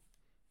it,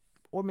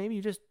 or maybe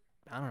you just,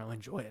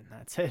 enjoy it and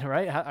that's it,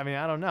 right?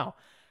 I don't know.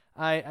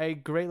 I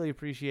greatly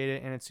appreciate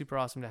it, and it's super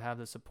awesome to have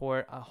the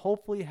support.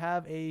 Hopefully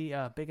have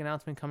a big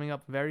announcement coming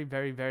up very,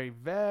 very, very,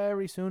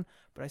 very soon,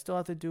 but I still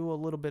have to do a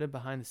little bit of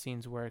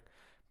behind-the-scenes work.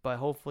 But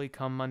hopefully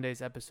come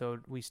Monday's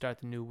episode, we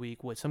start the new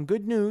week with some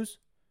good news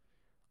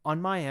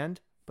on my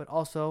end, but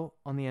also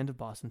on the end of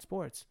Boston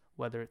sports,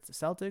 whether it's the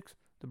Celtics,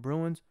 the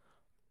Bruins,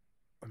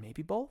 or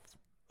maybe both.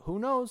 Who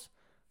knows?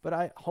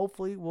 But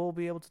hopefully we'll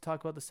be able to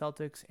talk about the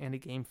Celtics and a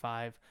Game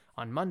 5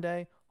 on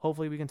Monday.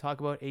 Hopefully we can talk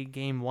about a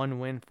Game 1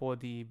 win for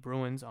the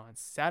Bruins on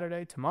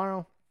Saturday,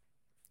 tomorrow.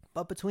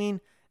 But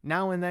between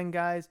now and then,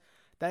 guys,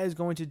 that is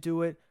going to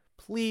do it.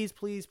 Please,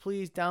 please,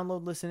 please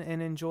download, listen,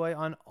 and enjoy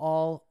on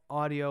all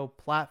audio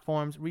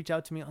platforms. Reach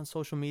out to me on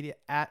social media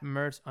at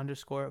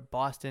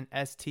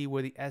Murphs_BostonST,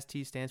 where the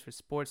ST stands for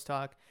Sports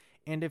Talk.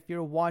 And if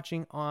you're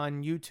watching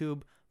on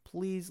YouTube,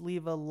 please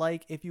leave a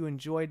like if you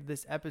enjoyed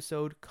this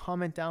episode.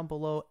 Comment down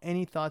below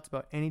any thoughts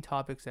about any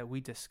topics that we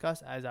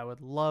discuss, as I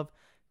would love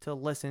to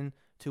listen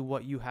to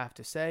what you have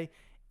to say.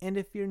 And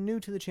if you're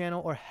new to the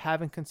channel or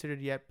haven't considered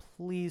yet,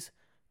 please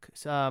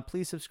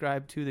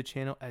subscribe to the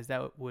channel, as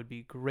that would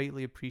be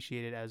greatly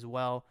appreciated as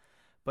well.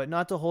 But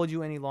not to hold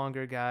you any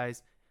longer,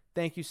 guys,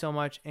 thank you so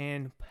much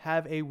and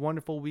have a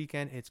wonderful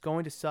weekend. It's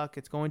going to suck.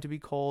 It's going to be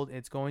cold.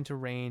 It's going to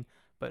rain,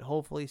 but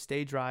hopefully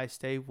stay dry,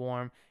 stay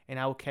warm, and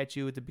I will catch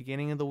you at the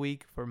beginning of the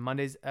week for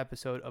Monday's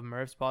episode of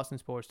Murph's Boston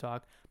Sports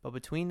Talk. But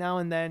between now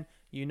and then,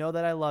 you know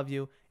that I love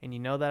you, and you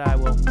know that I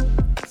will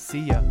see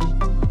ya.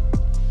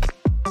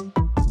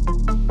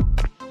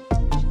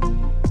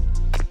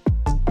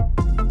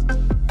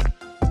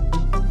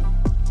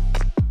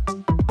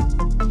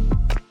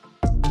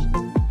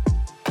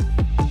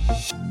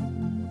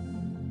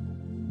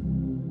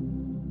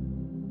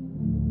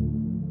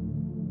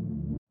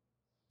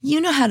 You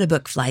know how to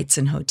book flights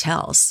and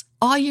hotels.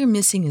 All you're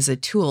missing is a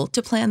tool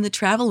to plan the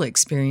travel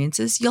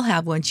experiences you'll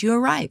have once you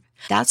arrive.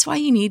 That's why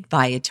you need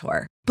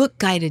Viator. Book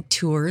guided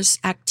tours,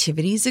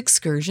 activities,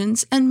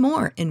 excursions, and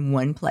more in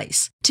one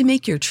place to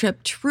make your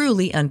trip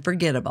truly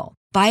unforgettable.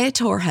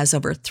 Viator has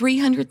over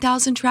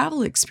 300,000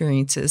 travel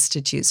experiences to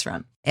choose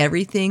from.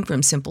 Everything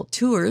from simple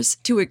tours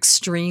to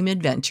extreme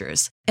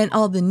adventures and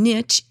all the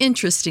niche,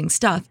 interesting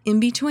stuff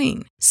in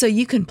between. So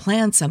you can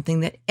plan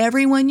something that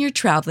everyone you're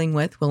traveling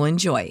with will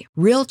enjoy.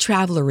 Real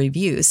traveler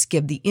reviews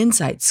give the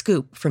inside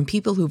scoop from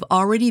people who've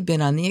already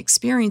been on the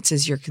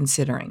experiences you're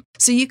considering.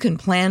 So you can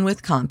plan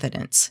with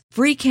confidence.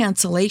 Free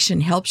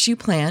cancellation helps you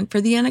plan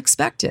for the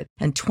unexpected.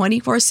 And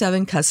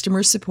 24/7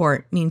 customer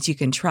support means you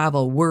can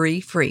travel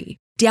worry-free.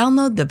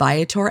 Download the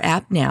Viator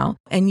app now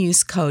and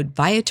use code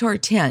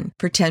Viator10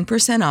 for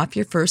 10% off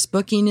your first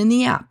booking in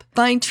the app.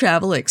 Find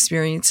travel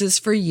experiences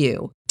for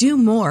you. Do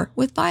more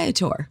with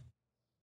Viator.